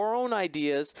submit your own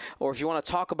ideas, or if you want to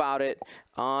talk about it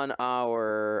on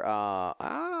our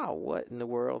what in the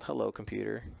world? Hello,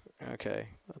 computer. Okay,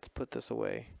 let's put this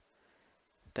away.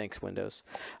 Thanks, Windows.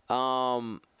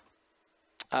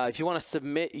 If you want to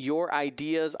submit your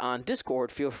ideas on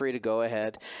Discord, feel free to go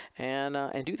ahead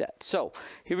and do that. So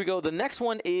here we go. The next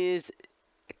one is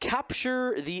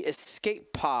capture the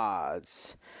escape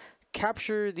pods.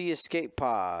 Capture the escape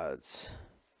pods.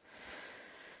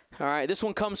 All right, this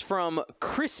one comes from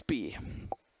Crispy.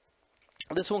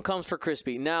 This one comes for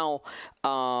Crispy. Now,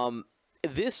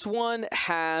 this one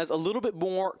has a little bit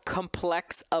more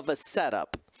complex of a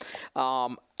setup,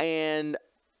 and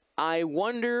I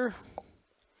wonder.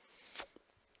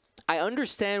 I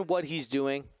understand what he's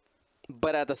doing,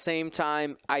 but at the same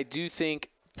time, I do think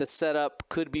the setup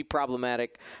could be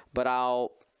problematic, but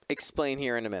I'll explain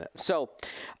here in a minute. So,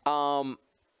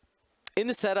 in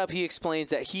the setup, he explains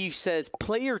that he says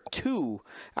player 2,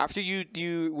 after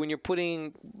when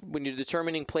you're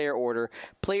determining player order,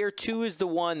 player 2 is the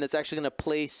one that's actually going to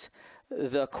place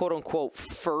the quote-unquote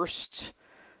first,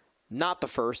 not the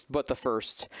first, but the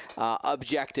first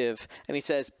objective. And he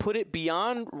says, put it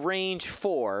beyond range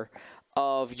 4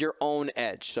 of your own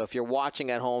edge. So if you're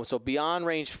watching at home, so beyond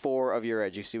range 4 of your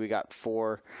edge, you see we got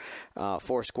four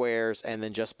squares, and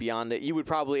then just beyond it, you would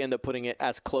probably end up putting it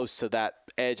as close to that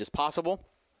edge as possible.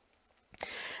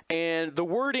 And the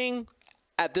wording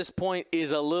at this point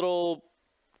is a little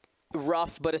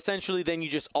rough, but essentially then you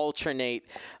just alternate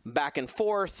back and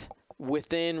forth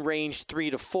within range 3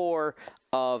 to 4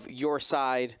 of your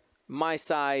side, my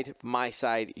side,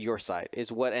 your side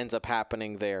is what ends up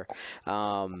happening there.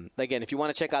 Again, if you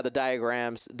want to check out the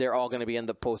diagrams, they're all going to be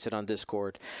posted on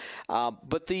Discord.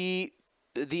 But the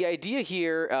idea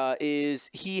here is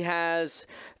he has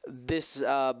this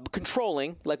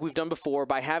controlling, like we've done before,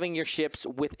 by having your ships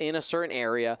within a certain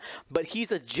area, but he's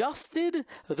adjusted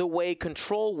the way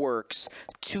control works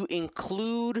to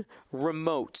include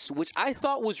remotes, which I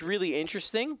thought was really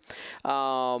interesting.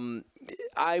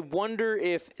 I wonder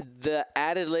if the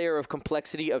added layer of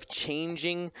complexity of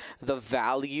changing the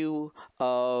value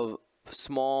of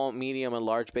small, medium, and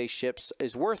large base ships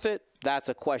is worth it. That's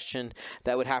a question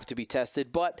that would have to be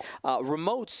tested. But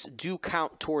remotes do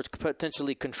count towards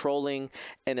potentially controlling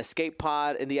an escape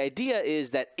pod. And the idea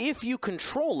is that if you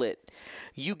control it,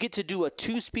 you get to do a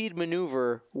 2-speed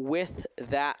maneuver with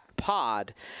that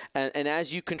pod. And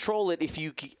as you control it, if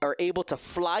you are able to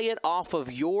fly it off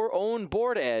of your own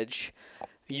board edge,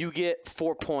 you get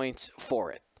 4 points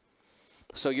for it.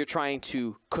 So you're trying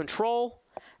to control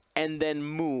and then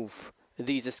move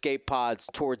these escape pods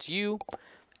towards you.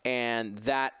 And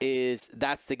that's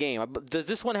the game. Does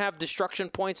this one have destruction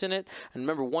points in it? And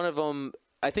remember, one of them,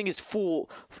 I think, is full.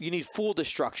 You need full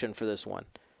destruction for this one.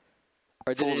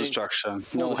 Or full destruction.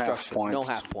 No half points. No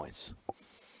half points.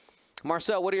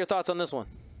 Marcel, what are your thoughts on this one?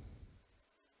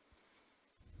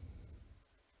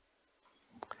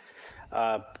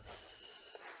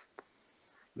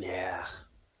 Yeah.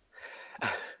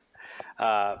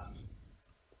 I'd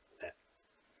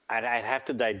have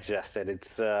to digest it.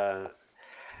 It's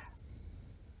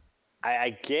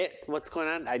I get what's going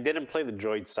on. I didn't play the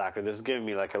droid soccer. This is giving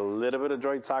me like a little bit of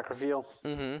droid soccer feel.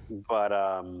 But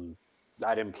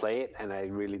I didn't play it, and I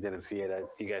really didn't see it.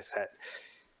 You guys had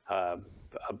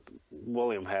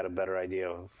William had a better idea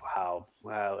of how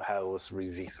it was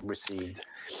received.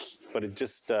 But it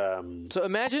just So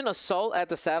imagine assault at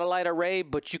the satellite array,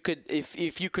 but you could,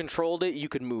 if you controlled it, you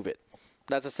could move it.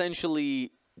 That's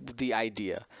essentially the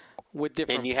idea, with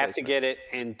different. And you have to get it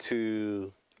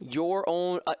into your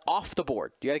own off the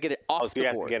board. You got to get it off the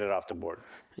board. You have to get it off the board.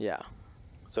 Yeah.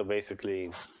 So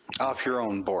basically, off your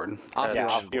own board. Off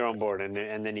your own board,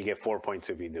 and then you get 4 points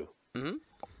if you do.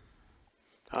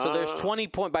 So there's 20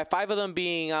 points. By 5 of them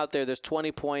being out there, there's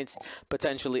 20 points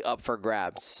potentially up for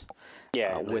grabs.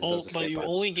 Yeah, with those but you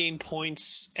only gain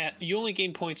points at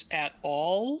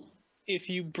all if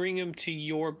you bring them to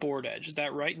your board edge. Is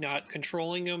that right? Not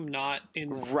controlling them, not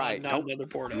another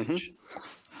board edge.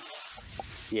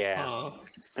 Yeah,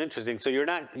 interesting. So you're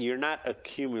not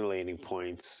accumulating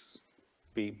points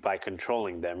by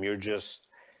controlling them. You're just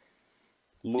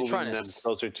moving them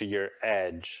closer to your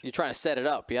edge. You're trying to set it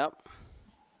up. Yep.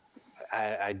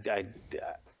 I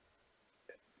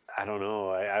don't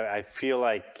know. I feel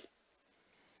like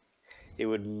it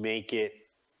would make it.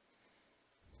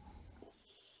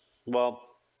 Well,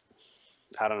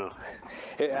 I don't know.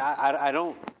 I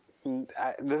don't.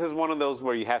 This is one of those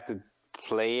where you have to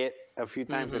play it a few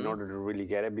times in order to really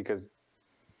get it, because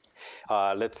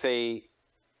let's say,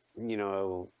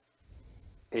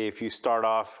 if you start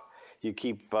off, you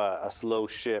keep a slow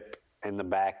ship in the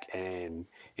back, and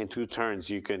in 2 turns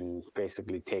you can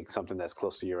basically take something that's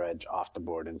close to your edge off the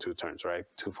board in 2 turns, right?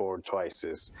 2 forward twice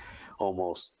is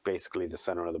almost basically the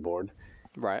center of the board,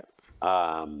 right?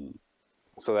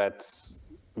 So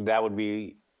that would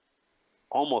be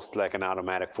almost like an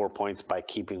automatic 4 points by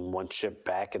keeping one ship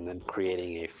back and then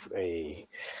creating you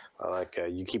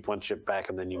keep one ship back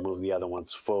and then you move the other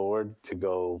ones forward to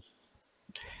go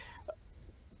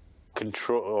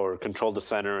control the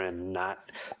center, and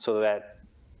not so that.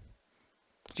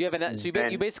 So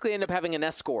you basically end up having an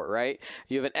escort, right?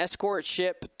 You have an escort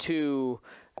ship to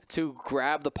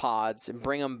grab the pods and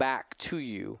bring them back to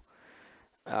you,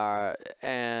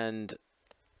 and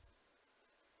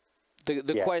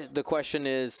the question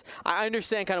is, I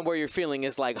understand kind of where you're feeling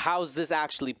is like, how's this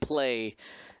actually play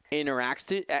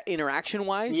interaction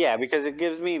wise? Yeah, because it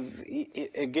gives me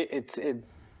it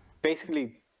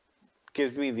basically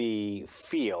gives me the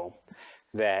feel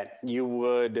that you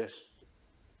would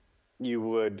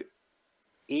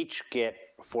each get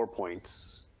 4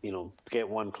 points. Get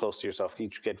one close to yourself.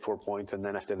 Each get 4 points, and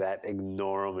then after that,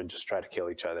 ignore them and just try to kill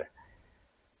each other.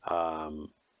 Well,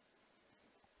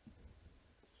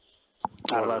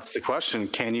 that's the question.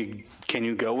 Can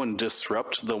you go and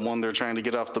disrupt the one they're trying to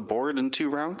get off the board in 2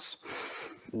 rounds?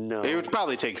 No. It would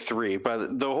probably take 3,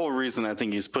 but the whole reason I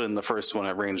think he's put in the first one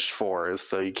at range 4 is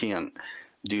so you can't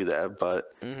do that.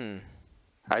 But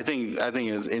I think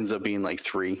it ends up being like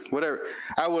 3. Whatever.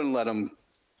 I wouldn't let him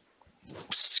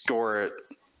score it.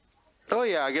 Oh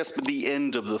yeah, I guess by the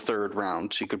end of the 3rd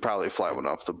round, you could probably fly one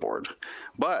off the board.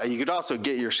 But you could also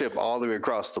get your ship all the way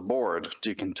across the board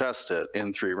to contest it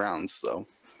in 3 rounds, though,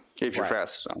 if you're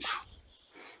fast enough.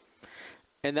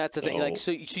 And that's the thing. Like,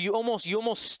 so you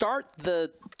almost start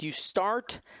the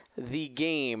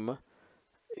game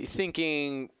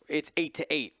thinking it's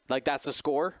 8-8. Like, that's the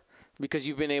score because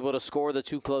you've been able to score the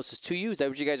 2 closest to you. Is that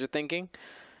what you guys are thinking?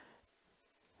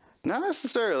 Not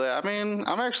necessarily. I mean,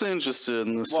 I'm actually interested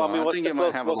in this one. I think it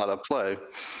might have a lot of play.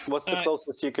 What's the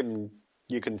closest you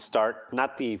can start?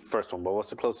 Not the first one, but what's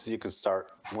the closest you can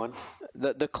start one?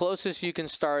 The closest you can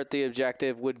start the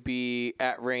objective would be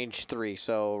at range 3.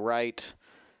 So right,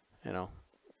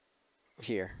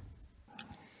 here.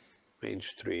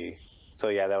 Range 3. So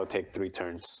yeah, that would take 3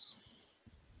 turns.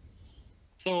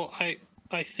 So I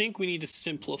think we need to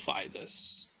simplify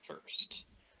this first.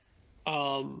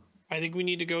 I think we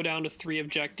need to go down to 3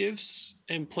 objectives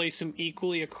and place them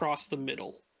equally across the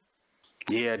middle.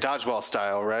 Yeah, dodgeball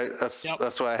style, right? That's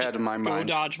what I had in my mind.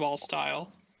 Go dodgeball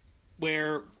style,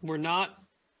 where we're not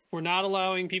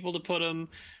allowing people to put them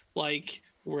like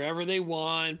wherever they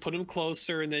want, put them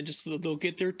closer, and then just they'll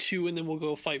get their 2, and then we'll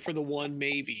go fight for the 1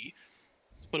 maybe.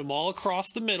 Let's put them all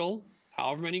across the middle.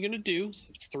 However many you're going to do. So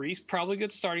 3 is probably a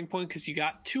good starting point because you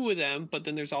got 2 of them, but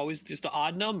then there's always just an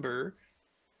odd number.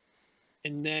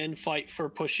 And then fight for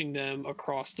pushing them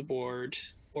across the board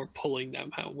or pulling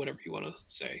them, whatever you want to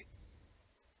say.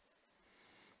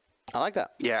 I like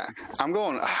that. Yeah,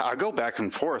 I go back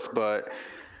and forth, but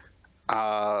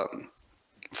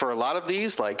for a lot of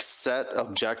these, like set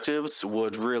objectives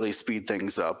would really speed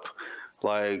things up,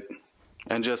 like,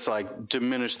 and just like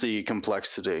diminish the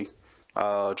complexity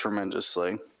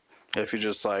tremendously. If you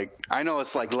just like, I know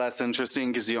it's like less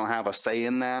interesting because you don't have a say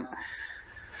in that,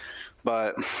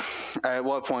 but at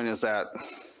what point is that,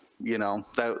 you know,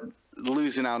 that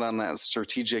losing out on that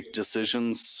strategic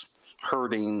decisions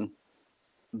hurting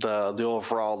the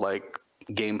overall like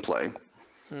gameplay?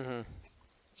 Mm-hmm.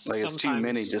 Like it's too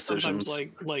many decisions.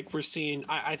 Like we're seeing,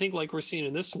 I think like we're seeing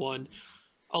in this one,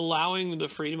 allowing the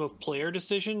freedom of player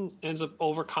decision ends up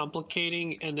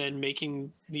overcomplicating and then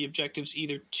making the objectives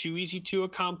either too easy to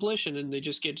accomplish and then they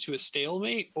just get to a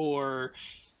stalemate, or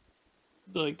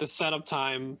like the setup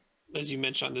time, as you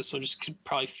mentioned on this one, just could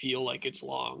probably feel like it's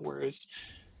long. Whereas,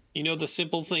 you know, the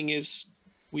simple thing is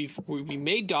we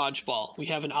made dodgeball. We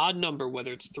have an odd number,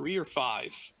 whether it's 3 or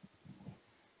 5.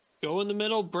 Go in the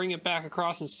middle, bring it back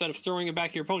across. Instead of throwing it back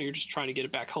to your opponent, you're just trying to get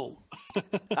it back home.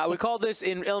 We call this,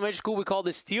 in elementary school, we call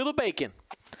this steal the bacon.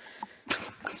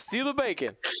 Steal the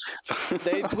bacon.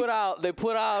 They put out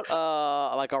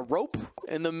like a rope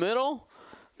in the middle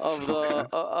of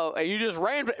the, and you just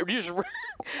ran.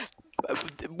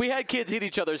 We had kids hit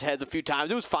each other's heads a few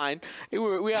times. It was fine.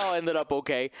 We all ended up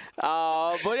okay.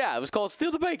 But yeah, it was called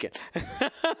steal the bacon.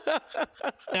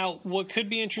 Now, what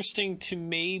could be interesting to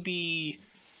maybe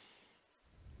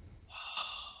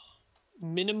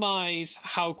minimize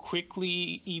how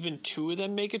quickly even 2 of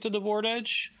them make it to the board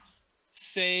edge,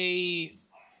 say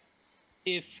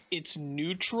if it's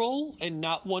neutral and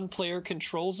not one player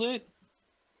controls it,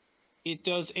 it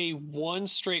does a 1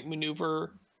 straight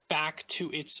maneuver back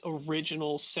to its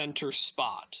original center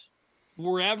spot.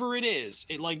 Wherever it is,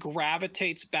 it like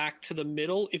gravitates back to the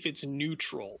middle if it's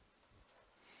neutral.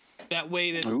 That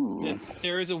way that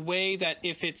there is a way that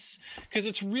if it's, because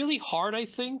it's really hard, I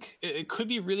think it could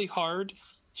be really hard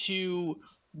to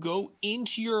go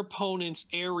into your opponent's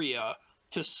area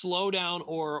to slow down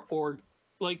or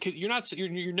like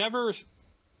you're never,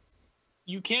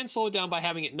 you can slow it down by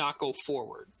having it not go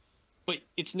forward, but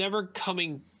it's never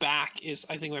coming back is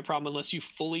I think my problem, unless you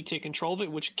fully take control of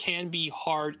it, which can be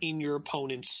hard in your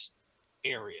opponent's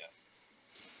area.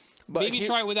 But maybe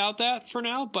try without that for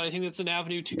now, but I think that's an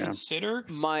avenue to consider.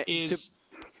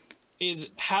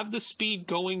 Is have the speed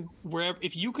going wherever.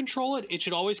 If you control it, it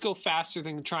should always go faster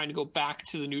than trying to go back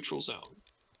to the neutral zone.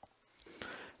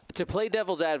 To play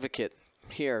devil's advocate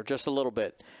here just a little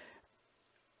bit,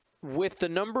 with the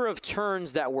number of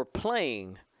turns that we're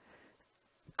playing,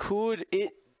 could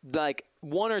it, like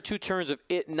 1 or 2 turns of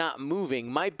it not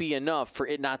moving might be enough for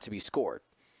it not to be scored?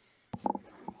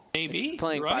 Maybe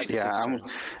playing right. 5 to 6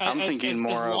 turns. I'm thinking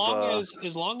more of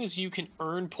as long as you can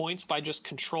earn points by just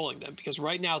controlling them, because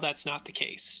right now that's not the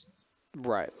case.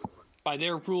 Right. By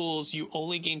their rules, you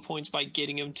only gain points by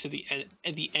getting them to the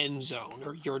end zone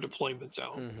or your deployment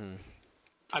zone. Mm-hmm.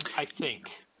 I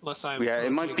think, unless I'm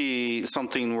it might be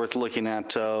something worth looking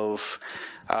at. Of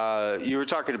you were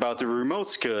talking about the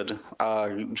remotes could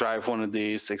drive one of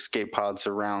these escape pods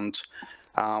around,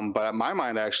 but my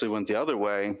mind actually went the other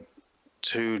way,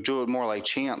 to do it more like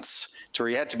chance, to where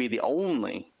you had to be the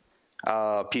only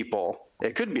people.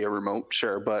 It could be a remote,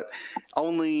 sure, but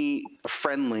only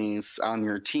friendlies on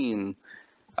your team.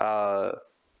 How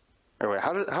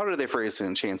do they phrase it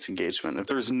in chance engagement? If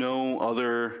there's no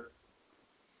other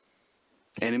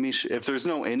enemy, if there's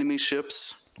no enemy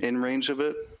ships in range of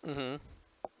it, then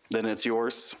it's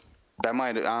yours. That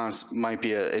might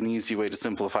be an easy way to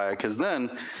simplify it, because then,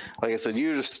 like I said,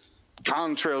 you just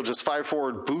contrail, just 5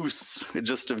 forward boosts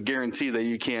just to guarantee that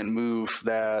you can't move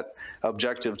that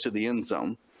objective to the end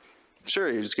zone.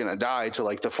 Sure, you're just gonna die to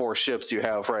like the 4 ships you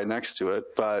have right next to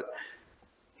it, but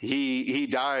he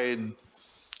died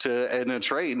in a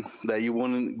trade that you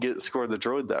wouldn't get scored the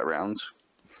droid that round.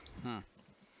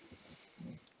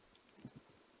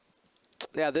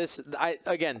 Yeah,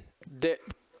 the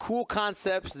cool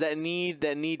concepts that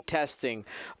need testing,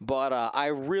 but I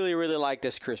really like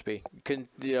this, Crispy.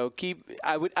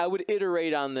 I would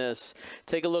iterate on this.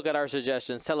 Take a look at our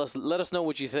suggestions. Let us know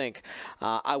what you think.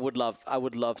 I would love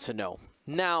to know.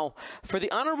 Now, for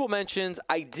the honorable mentions,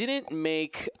 I didn't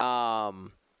make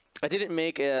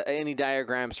any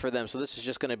diagrams for them, so this is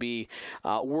just going to be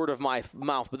word of my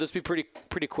mouth, but this will be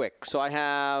pretty quick. So I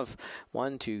have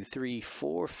 1, 2, 3,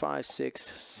 4, 5, 6,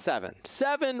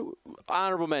 7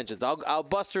 honorable mentions. I'll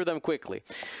bust through them quickly.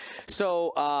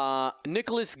 So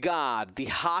Nicholas God, the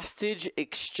hostage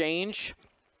exchange.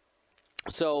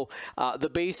 So the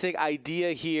basic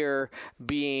idea here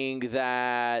being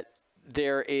that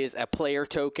there is a player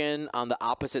token on the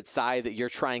opposite side that you're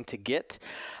trying to get.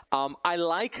 I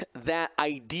like that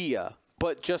idea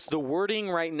but just the wording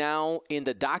right now in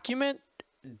the document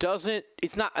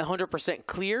it's not 100%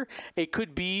 clear. It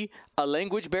could be a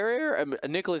language barrier.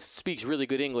 Nicholas speaks really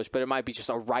good English, but it might be just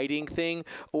a writing thing,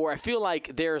 or I feel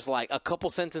like there's like a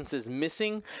couple sentences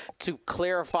missing to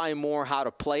clarify more how to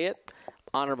play it.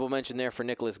 Honorable mention there for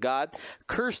Nicholas God.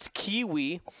 Cursed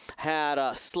Kiwi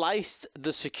had sliced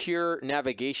the secure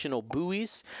navigational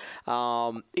buoys.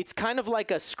 It's kind of like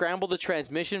a scramble the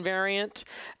transmission variant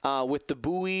with the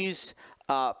buoys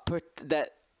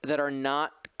that are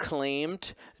not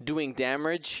claimed doing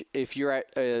damage. If you're at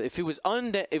if it was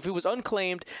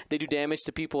unclaimed, they do damage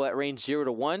to people at range 0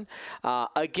 to 1.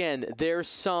 Again, there's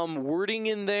some wording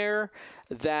in there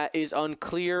that is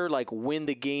unclear, like when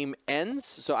the game ends.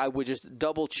 So I would just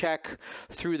double check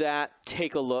through that.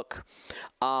 Take a look.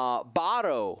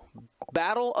 Battle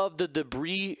of the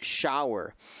Debris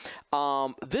Shower.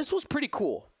 This was pretty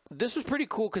cool. This was pretty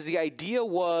cool because the idea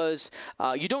was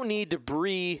you don't need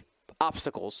debris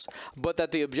obstacles, but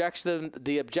that the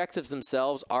objectives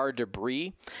themselves are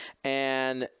debris,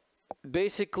 and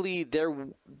basically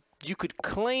you could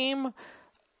claim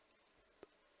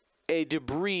a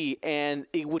debris and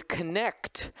it would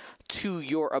connect to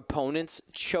your opponent's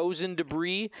chosen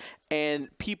debris, and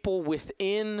people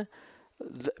within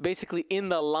basically in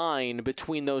the line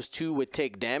between those two would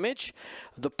take damage.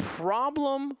 The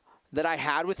problem that I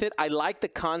had with it, I like the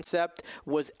concept,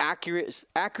 was accurately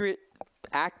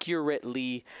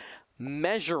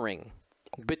measuring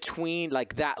between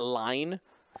like that line.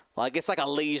 Like it's like a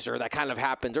laser that kind of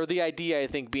happens, or the idea I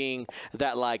think being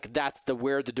that like that's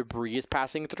where the debris is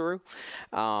passing through.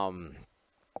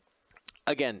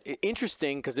 Again,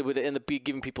 interesting because it would end up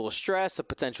giving people a stress, a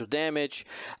potential damage,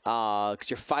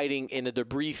 because you're fighting in a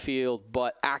debris field,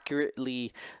 but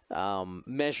accurately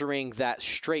measuring that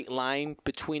straight line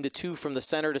between the two from the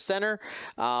center to center,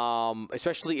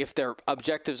 especially if their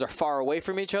objectives are far away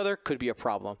from each other, could be a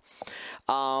problem.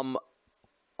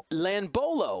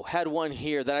 Lambolo had one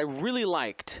here that I really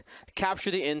liked.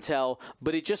 Capture the intel,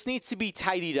 but it just needs to be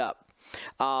tidied up.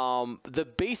 The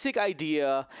basic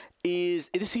idea is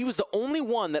he was the only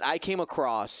one that I came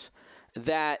across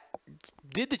that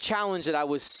did the challenge that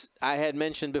I had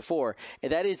mentioned before,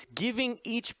 and that is giving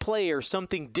each player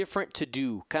something different to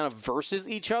do, kind of versus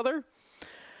each other.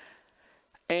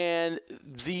 And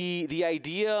the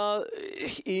idea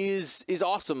is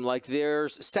awesome. Like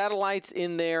there's satellites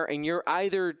in there, and you're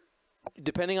either,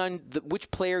 depending on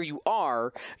which player you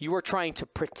are trying to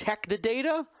protect the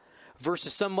data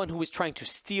versus someone who is trying to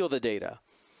steal the data.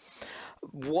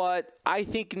 What I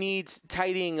think needs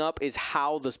tidying up is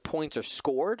how those points are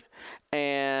scored,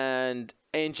 and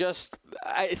just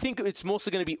I think it's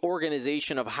mostly going to be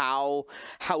organization of how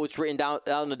it's written down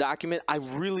in the document. I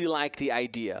really like the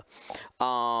idea.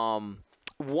 One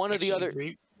of the other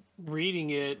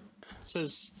reading it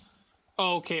says,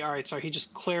 oh, okay, all right, sorry, he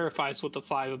just clarifies what the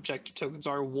 5 objective tokens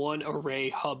are: 1 array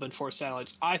hub and 4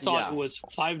 satellites. I thought it was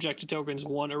 5 objective tokens,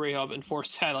 1 array hub, and 4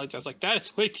 satellites. I was like, that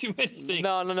is way too many things.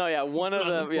 No, yeah, one of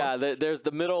them, yeah, there's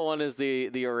the middle one is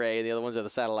the array, the other ones are the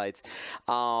satellites.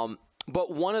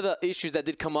 But one of the issues that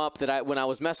did come up when I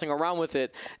was messing around with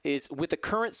it is with the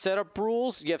current setup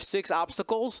rules, you have 6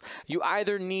 obstacles. You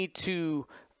either need to,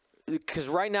 because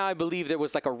right now I believe there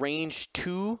was like a range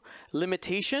 2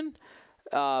 limitation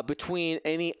between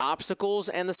any obstacles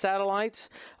and the satellites.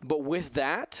 But with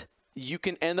that, you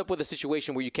can end up with a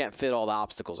situation where you can't fit all the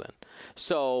obstacles in.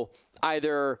 So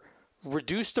either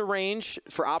reduce the range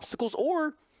for obstacles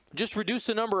or just reduce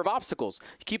the number of obstacles.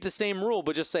 Keep the same rule,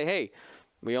 but just say, hey,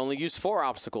 we only use 4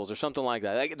 obstacles or something like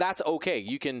that. Like, that's okay.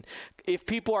 You can, if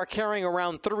people are carrying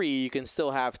around 3, you can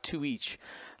still have 2 each.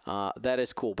 That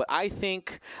is cool. But I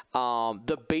think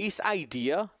the base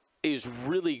idea is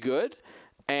really good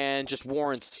and just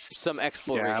warrants some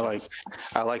exploration. Yeah,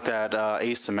 I like that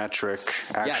asymmetric.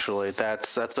 Actually,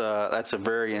 yes. That's a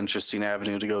very interesting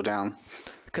avenue to go down.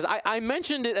 Because I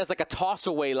mentioned it as like a toss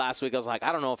away last week. I was like,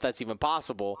 I don't know if that's even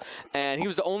possible. And he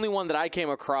was the only one that I came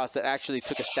across that actually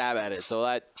took a stab at it. So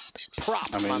that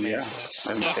props. I mean, yeah. It's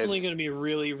definitely going to be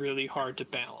really, really hard to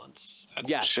balance.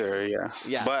 Yes. Sure, yeah.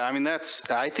 Yes. But I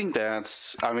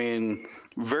mean,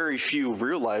 very few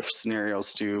real life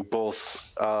scenarios do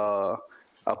both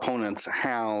opponents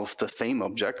have the same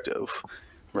objective,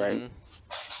 right? Mm-hmm.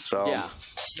 So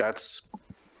that's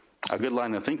a good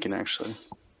line of thinking, actually.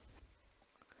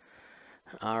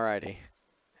 Alrighty.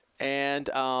 And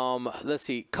let's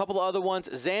see, a couple of other ones.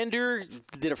 Xander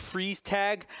did a freeze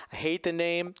tag. I hate the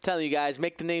name. I'm telling you guys,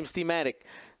 make the names thematic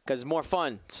because it's more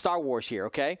fun. Star Wars here,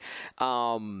 okay?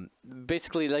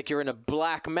 Basically, like you're in a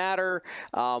black matter.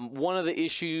 One of the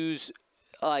issues,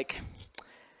 like,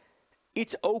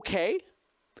 it's okay.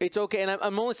 it's okay. And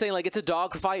I'm only saying, like, it's a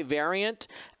dogfight variant,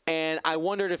 and I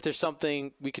wondered if there's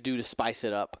something we could do to spice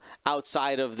it up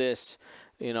outside of this.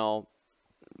 You know,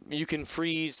 you can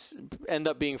freeze, end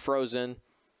up being frozen,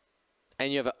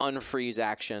 and you have an unfreeze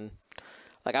action.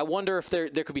 Like, I wonder if there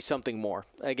could be something more.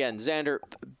 Again, Xander,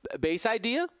 base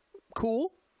idea,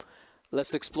 cool.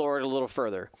 Let's explore it a little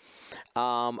further.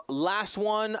 Last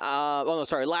one.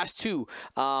 Last two.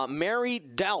 Mary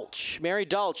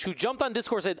Delch, who jumped on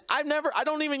Discord, said, I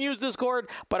don't even use Discord,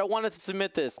 but I wanted to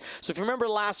submit this. So if you remember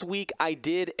last week, I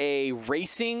did a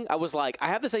racing. I was like, I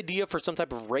have this idea for some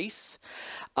type of race.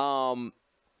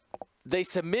 They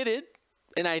submitted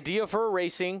an idea for a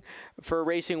racing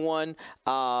one.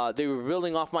 They were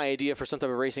building off my idea for some type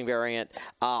of racing variant.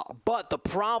 But the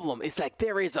problem is, like,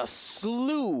 there is a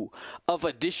slew of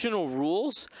additional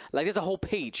rules. Like, there's a whole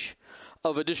page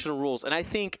of additional rules. And I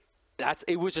think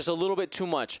it was just a little bit too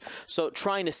much. So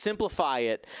trying to simplify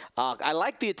it, I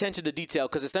like the attention to detail,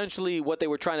 because essentially what they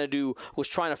were trying to do was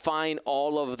trying to find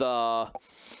all of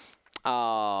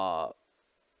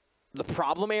the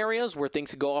problem areas where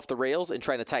things could go off the rails and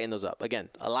trying to tighten those up. Again,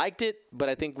 I liked it, but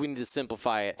I think we need to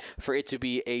simplify it for it to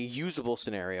be a usable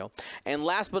scenario. And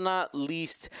last but not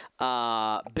least,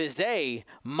 Bizet,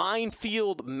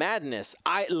 Minefield Madness.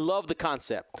 I love the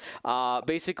concept.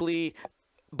 Basically,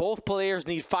 both players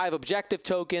need 5 objective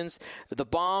tokens. The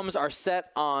bombs are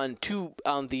set on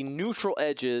the neutral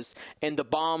edges, and the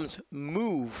bombs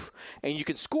move. And you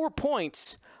can score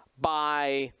points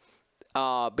by...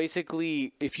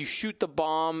 basically, if you shoot the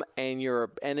bomb and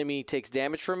your enemy takes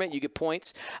damage from it, you get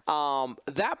points.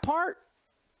 That part,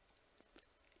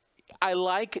 I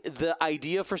like the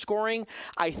idea for scoring.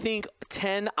 I think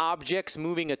 10 objects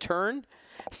moving a turn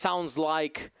sounds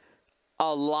like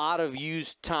a lot of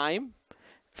used time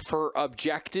for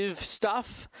objective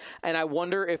stuff. And I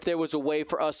wonder if there was a way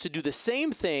for us to do the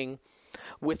same thing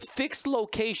with fixed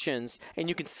locations, and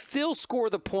you can still score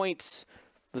the points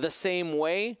the same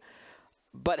way,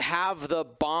 but have the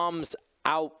bombs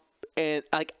out in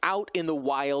the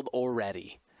wild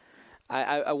already.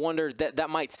 I wonder that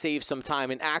might save some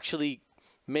time and actually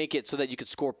make it so that you could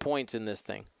score points in this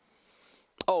thing.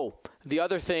 Oh, the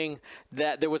other thing,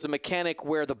 that there was a mechanic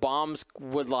where the bombs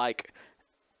would, like,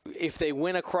 if they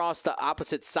went across the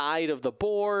opposite side of the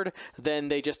board, then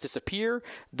they just disappear.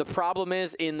 The problem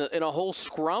is in a whole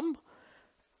scrum,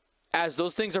 as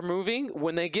those things are moving,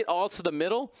 when they get all to the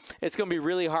middle, it's going to be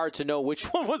really hard to know which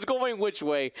one was going which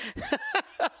way.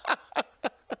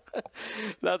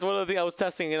 That's one of the things I was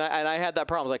testing, and I had that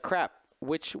problem. I was like, crap,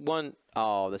 which one?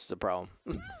 Oh, this is a problem.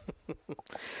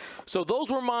 So those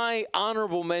were my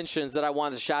honorable mentions that I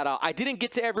wanted to shout out. I didn't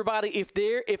get to everybody. If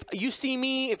you see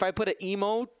me, if I put an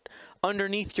emote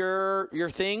underneath your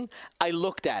thing, I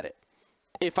looked at it.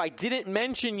 If I didn't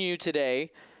mention you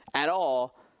today at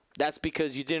all, that's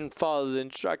because you didn't follow the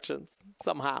instructions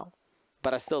somehow.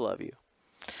 But I still love you.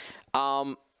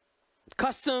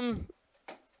 Custom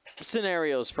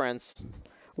scenarios, friends.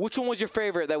 Which one was your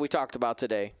favorite that we talked about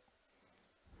today?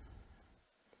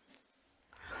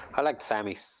 I like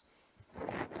Sammy's.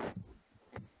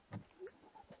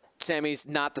 Sammy's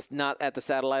not at the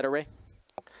satellite array?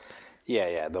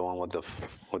 Yeah, the one with the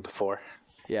 4.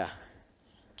 Yeah.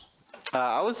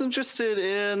 I was interested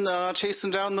in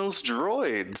chasing down those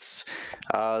droids.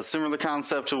 Similar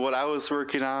concept to what I was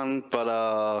working on,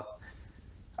 but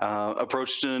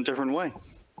approached it in a different way.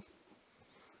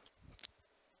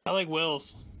 I like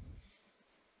Will's.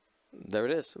 There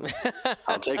it is.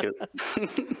 I'll take it.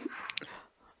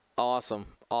 Awesome.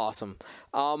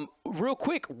 Real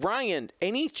quick, Ryan,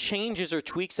 any changes or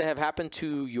tweaks that have happened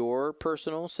to your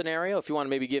personal scenario? If you want to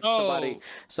maybe give somebody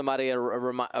you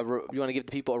want to give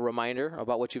the people a reminder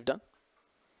about what you've done?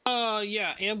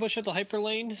 Yeah, ambush at the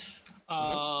hyperlane.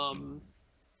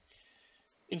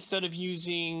 Instead of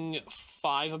using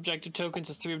 5 objective tokens,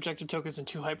 it's 3 objective tokens and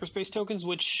 2 hyperspace tokens,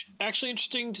 which actually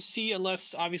interesting to see,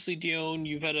 unless obviously Dion,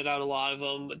 you vetted out a lot of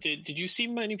them. Did you see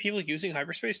many people using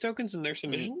hyperspace tokens in their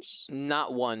submissions?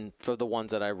 Not one for the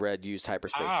ones that I read used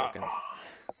hyperspace tokens.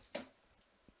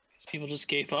 People just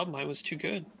gave up. Mine was too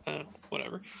good.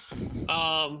 Whatever.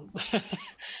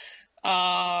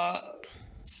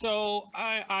 So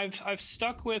I've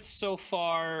stuck with so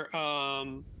far.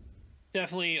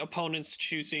 Definitely opponents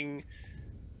choosing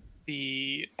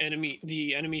the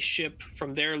enemy ship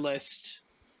from their list,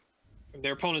 from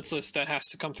their opponent's list, that has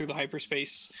to come through the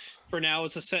hyperspace. For now,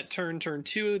 it's a set turn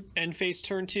 2, end phase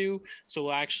turn 2, so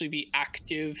it'll actually be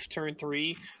active turn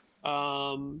 3.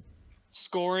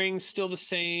 Scoring still the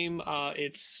same.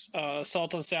 It's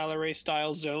Assault on Sail Array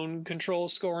style zone control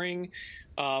scoring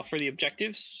for the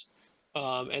objectives.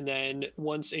 And then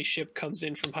once a ship comes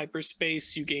in from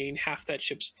hyperspace, you gain half that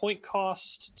ship's point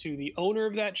cost to the owner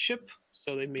of that ship.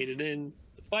 So they made it in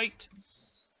the fight.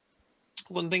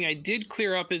 One thing I did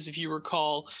clear up is, if you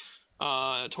recall,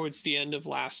 towards the end of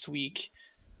last week,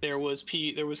 there was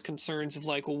concerns of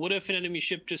like, well, what if an enemy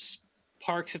ship just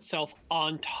parks itself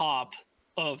on top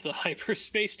of the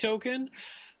hyperspace token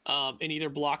and either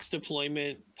blocks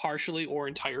deployment partially or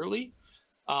entirely?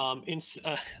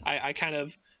 I kind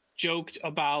of joked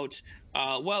about,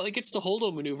 well, it gets to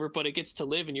holdo maneuver, but it gets to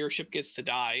live and your ship gets to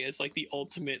die as like the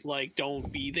ultimate, like,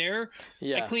 don't be there.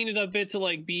 Yeah. I cleaned it up a bit to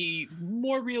like be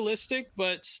more realistic,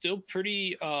 but still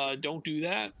pretty don't do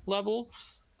that level.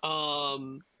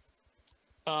 The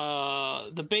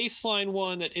baseline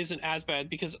one that isn't as bad,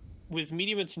 because with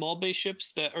medium and small base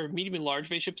ships or medium and large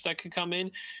base ships that could come in,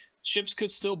 ships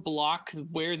could still block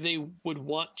where they would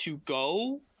want to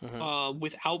go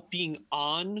without being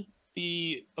on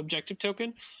the objective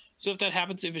token. So if that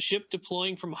happens, if a ship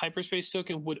deploying from a hyperspace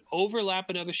token would overlap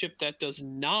another ship that does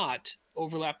not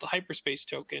overlap the hyperspace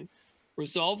token,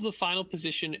 resolve the final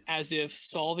position as if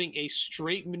solving a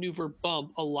straight maneuver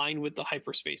bump aligned with the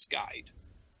hyperspace guide.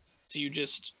 So you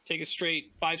just take a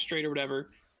straight, 5 straight or whatever,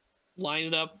 line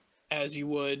it up as you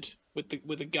would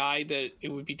with a guide that it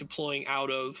would be deploying out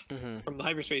of from the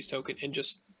hyperspace token, and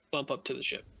just bump up to the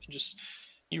ship. And just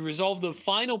you resolve the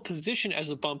final position as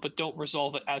a bump, but don't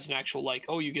resolve it as an actual, like,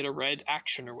 oh, you get a red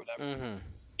action or whatever.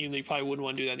 Even though you probably wouldn't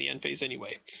want to do that in the end phase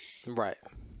anyway. Right.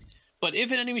 But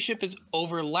if an enemy ship is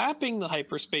overlapping the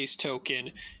hyperspace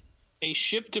token, a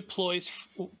ship deploys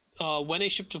when a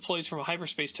ship deploys from a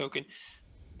hyperspace token,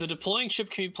 the deploying ship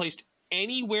can be placed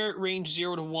anywhere at range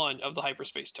 0 to 1 of the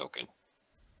hyperspace token,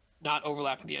 not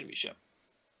overlapping the enemy ship.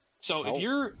 So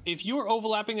if you're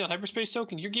overlapping that hyperspace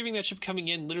token, you're giving that ship coming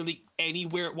in literally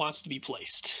anywhere it wants to be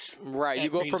placed. Right. You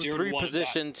go from 3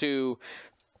 position to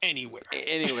anywhere.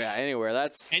 Anywhere.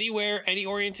 That's anywhere, any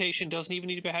orientation. Doesn't even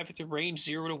need to have the range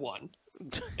 0 to 1.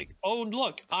 Like, oh,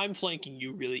 look, I'm flanking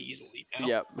you really easily now.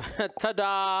 Yep.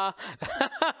 Ta-da!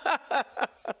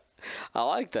 I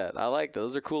like that.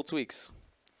 Those are cool tweaks.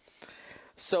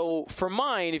 So for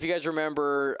mine, if you guys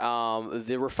remember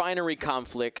the refinery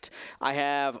conflict, I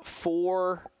have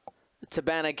 4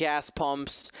 Tabana gas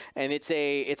pumps, and it's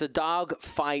a dog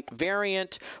fight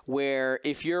variant where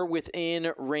if you're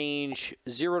within range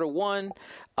 0 to 1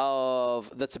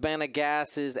 of the Tabana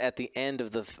gases at the end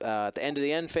of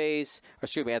the end phase, or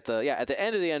excuse me, at the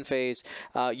end of the end phase,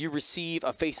 you receive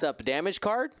a face-up damage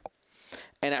card.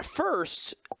 And at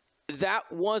first,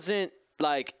 that wasn't,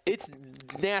 like, it's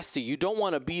nasty. You don't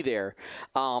want to be there.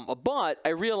 But I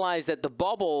realized that the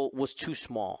bubble was too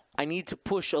small. I need to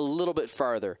push a little bit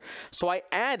farther. So I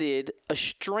added a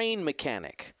strain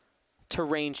mechanic to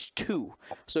range 2.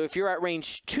 So if you're at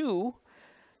range 2,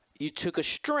 you took a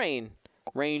strain.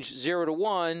 Range 0 to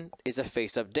 1 is a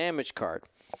face-up damage card.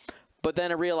 But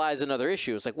then I realized another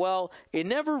issue. It's like, well, it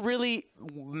never really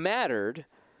mattered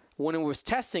when it was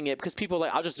testing it, because people were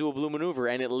like, I'll just do a blue maneuver,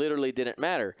 and it literally didn't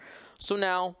matter. So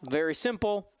now, very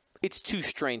simple, it's 2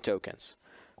 strain tokens.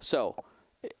 So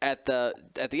at the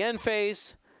end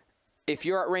phase, if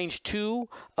you're at range 2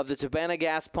 of the Tabana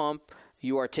gas pump,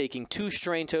 you are taking 2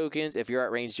 strain tokens. If you're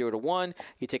at range 0 to 1,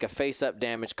 you take a face-up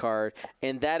damage card.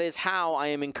 And that is how I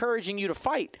am encouraging you to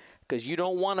fight, because you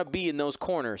don't want to be in those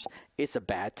corners. It's a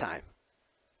bad time.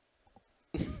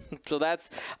 So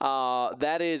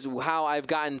that is how I've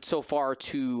gotten so far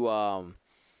to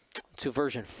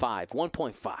version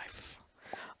 1.5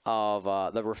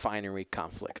 of the refinery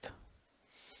conflict.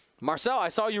 Marcel, I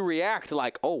saw you react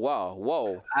like, oh wow,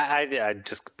 whoa. I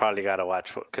just probably gotta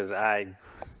watch, because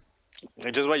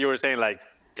just what you were saying, like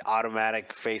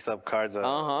automatic face-up cards. Like,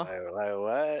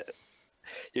 what?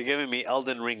 You're giving me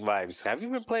Elden Ring vibes. Have you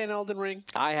been playing Elden Ring?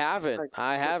 I haven't. Like,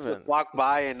 I haven't. Walk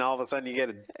by and all of a sudden you get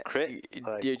a crit.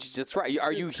 Like, that's right.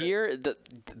 Are you here? The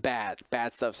bad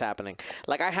stuff's happening.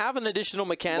 Like, I have an additional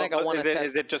mechanic I want to test.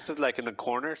 Is it just like in the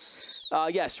corners?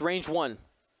 Yes, range 1.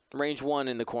 Range 1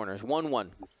 in the corners. 1-1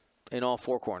 in all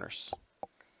 4 corners.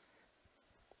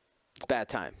 It's bad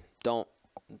time.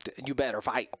 You better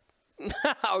fight.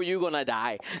 Or you're gonna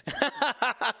die.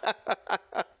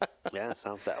 Yeah, it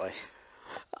sounds that way.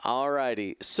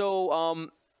 Alrighty. So,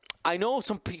 I know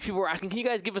some people were asking, can you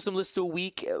guys give us some lists of the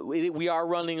week? We are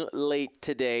running late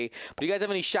today. But do you guys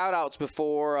have any shout-outs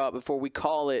before we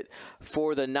call it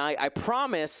for the night? I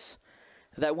promise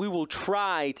that we will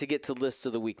try to get to lists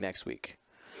of the week next week.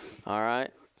 All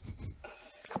right?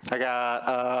 I got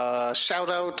a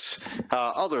shout-out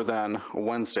other than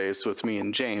Wednesdays with me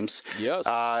and James. Yes.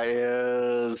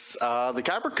 Is the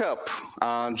Kyber Cup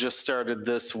just started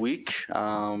this week.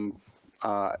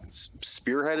 It's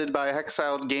spearheaded by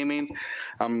Hexiled Gaming.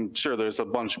 I'm sure there's a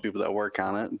bunch of people that work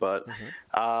on it, but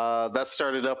that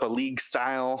started up a league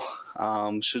style.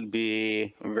 Should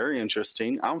be very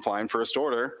interesting. I'm flying first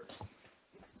order.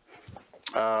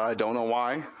 I don't know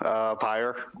why.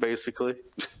 Pyre, basically.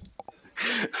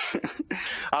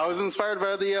 I was inspired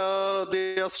by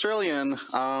the Australian.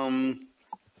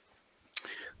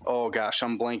 Oh gosh,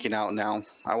 I'm blanking out now.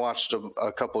 I watched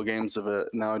a couple games of it.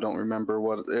 Now I don't remember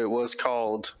what it was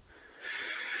called.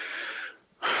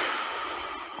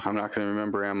 I'm not going to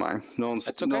remember, am I? No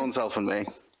one's helping me.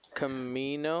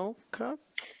 Camino Cup?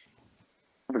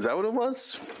 Is that what it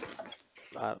was?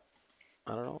 I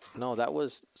don't know. No, that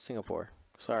was Singapore.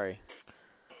 Sorry.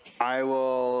 I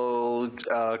will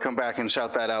come back and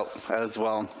shout that out as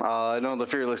well. I know the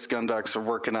Fearless Gunducks are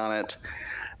working on it,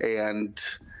 and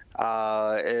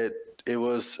it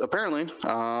was apparently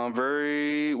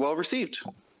very well received.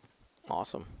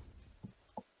 Awesome.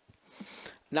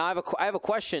 Now I have a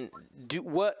question.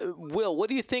 Will, what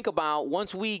do you think about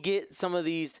once we get some of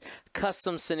these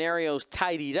custom scenarios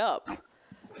tidied up,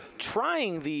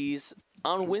 trying these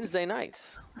on Wednesday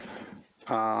nights?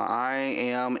 I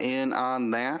am in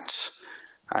on that.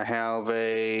 I have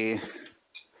a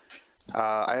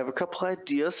couple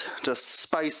ideas to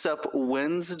spice up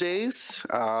Wednesdays.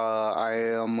 I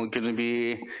am going to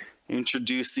be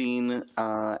introducing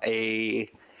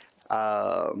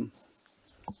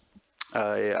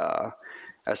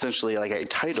essentially like a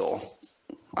title.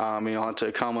 You'll have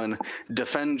to come and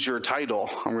defend your title.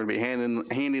 I'm going to be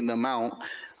handing them out.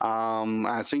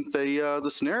 I think the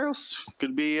scenarios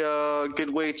could be a good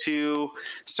way to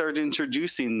start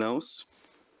introducing those.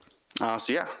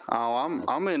 So yeah,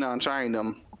 I'm in on trying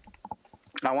them.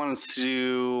 I want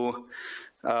to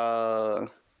I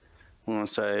want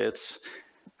to say it's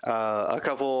a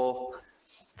couple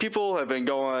people have been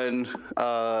going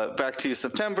back to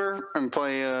September and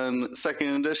playing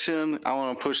second edition. I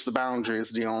want to push the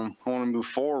boundaries, Dion. I want to move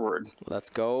forward.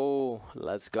 Let's go.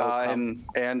 And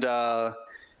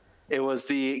it was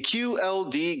the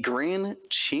QLD Grand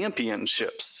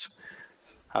Championships.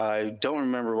 I don't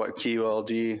remember what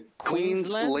QLD.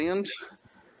 Queensland?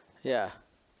 Yeah.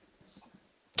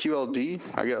 QLD,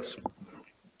 I guess.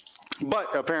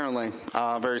 But apparently,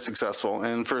 very successful.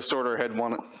 And First Order had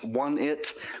won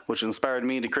it, which inspired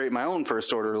me to create my own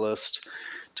First Order list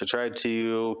to try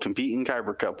to compete in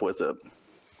Kyber Cup with it.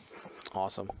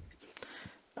 Awesome.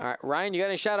 All right, Ryan, you got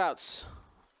any shout-outs?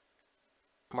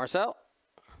 Marcel?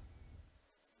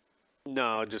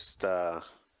 No, just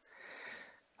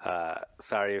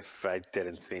sorry if I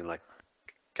didn't seem like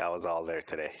I was all there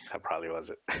today. I probably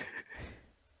wasn't.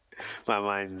 My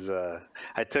mind's I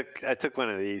took one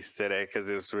of these today because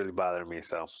it was really bothering me,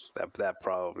 so that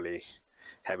probably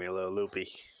had me a little loopy.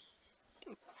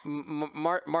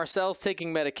 Marcel's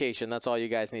taking medication. That's all you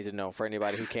guys need to know for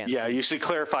anybody who can't. Yeah, see. You should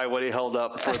clarify what he held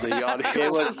up for the audience.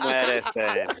 It was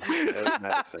medicine. It was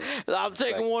medicine. I'm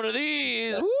taking one of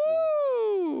these.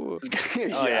 Woo!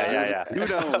 Yeah. Who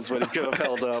knows what he could have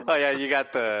held up? Oh yeah, you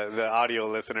got the audio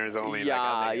listeners only.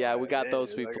 Yeah, we got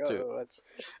those people like, too.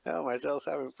 Oh, Marcel's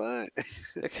having fun.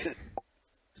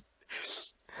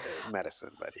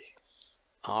 Medicine, buddy.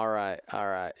 All right.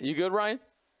 You good, Ryan?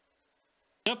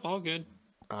 Yep, all good.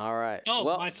 All right. Oh,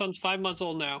 well, my son's 5 months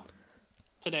old now.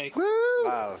 Today. Woo!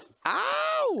 Wow.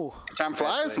 Ow! Time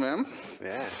flies, man.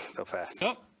 Yeah, so fast.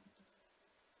 Yep.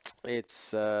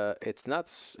 It's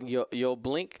nuts. You'll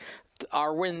blink.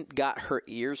 Arwen got her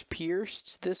ears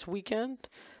pierced this weekend.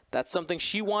 That's something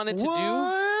she wanted to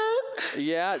do.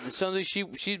 Yeah, it's something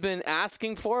she'd been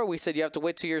asking for. We said you have to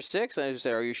wait till you're 6, and I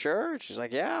said, "Are you sure?" She's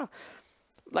like, "Yeah,"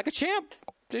 like a champ.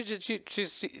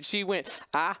 She went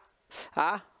ah,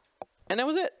 and that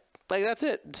was it. Like that's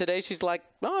it. Today she's like,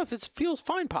 "No, if it feels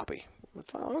fine, Poppy."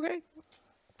 Okay.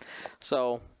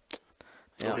 So.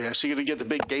 Yeah. Oh, yeah, she gonna get the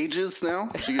big gauges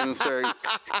now? She gonna start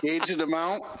gauging them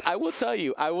out? I will tell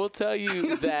you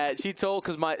that she told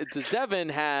because Devin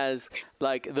has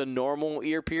like the normal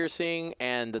ear piercing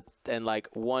and like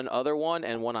one other one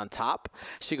and one on top.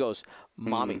 She goes,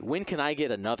 "Mommy, when can I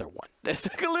get another one?" It's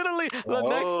like literally the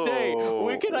next day.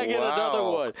 When can I get another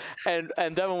one?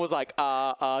 And Devin was like,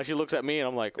 she looks at me and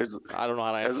I'm like, I don't know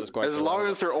how to answer this question. As long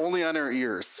as they're only on her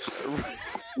ears,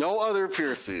 no other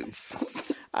piercings.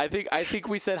 I think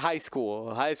we said high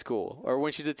school, or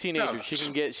when she's a teenager, she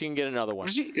can get another one.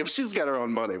 If she's got her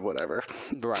own money, whatever.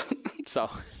 Right. So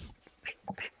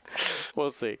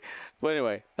we'll see. But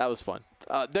anyway, that was fun.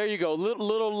 There you go.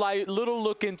 Little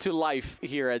look into life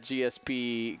here at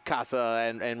GSP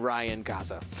Casa and Ryan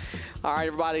Casa. All right,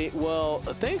 everybody. Well,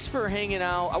 thanks for hanging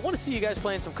out. I want to see you guys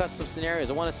playing some custom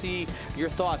scenarios. I want to see your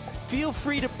thoughts. Feel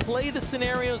free to play the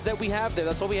scenarios that we have there.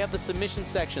 That's why we have the submission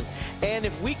sections. And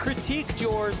if we critiqued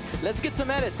yours, let's get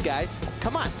some edits, guys.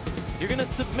 Come on. If you're going to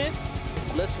submit,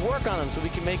 let's work on them so we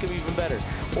can make them even better.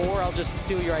 Or I'll just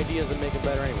steal your ideas and make them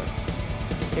better anyway.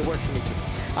 It works for me, too.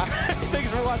 All right.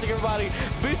 Thanks for watching, everybody.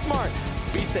 Be smart.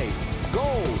 Be safe.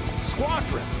 Go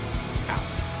Squadron.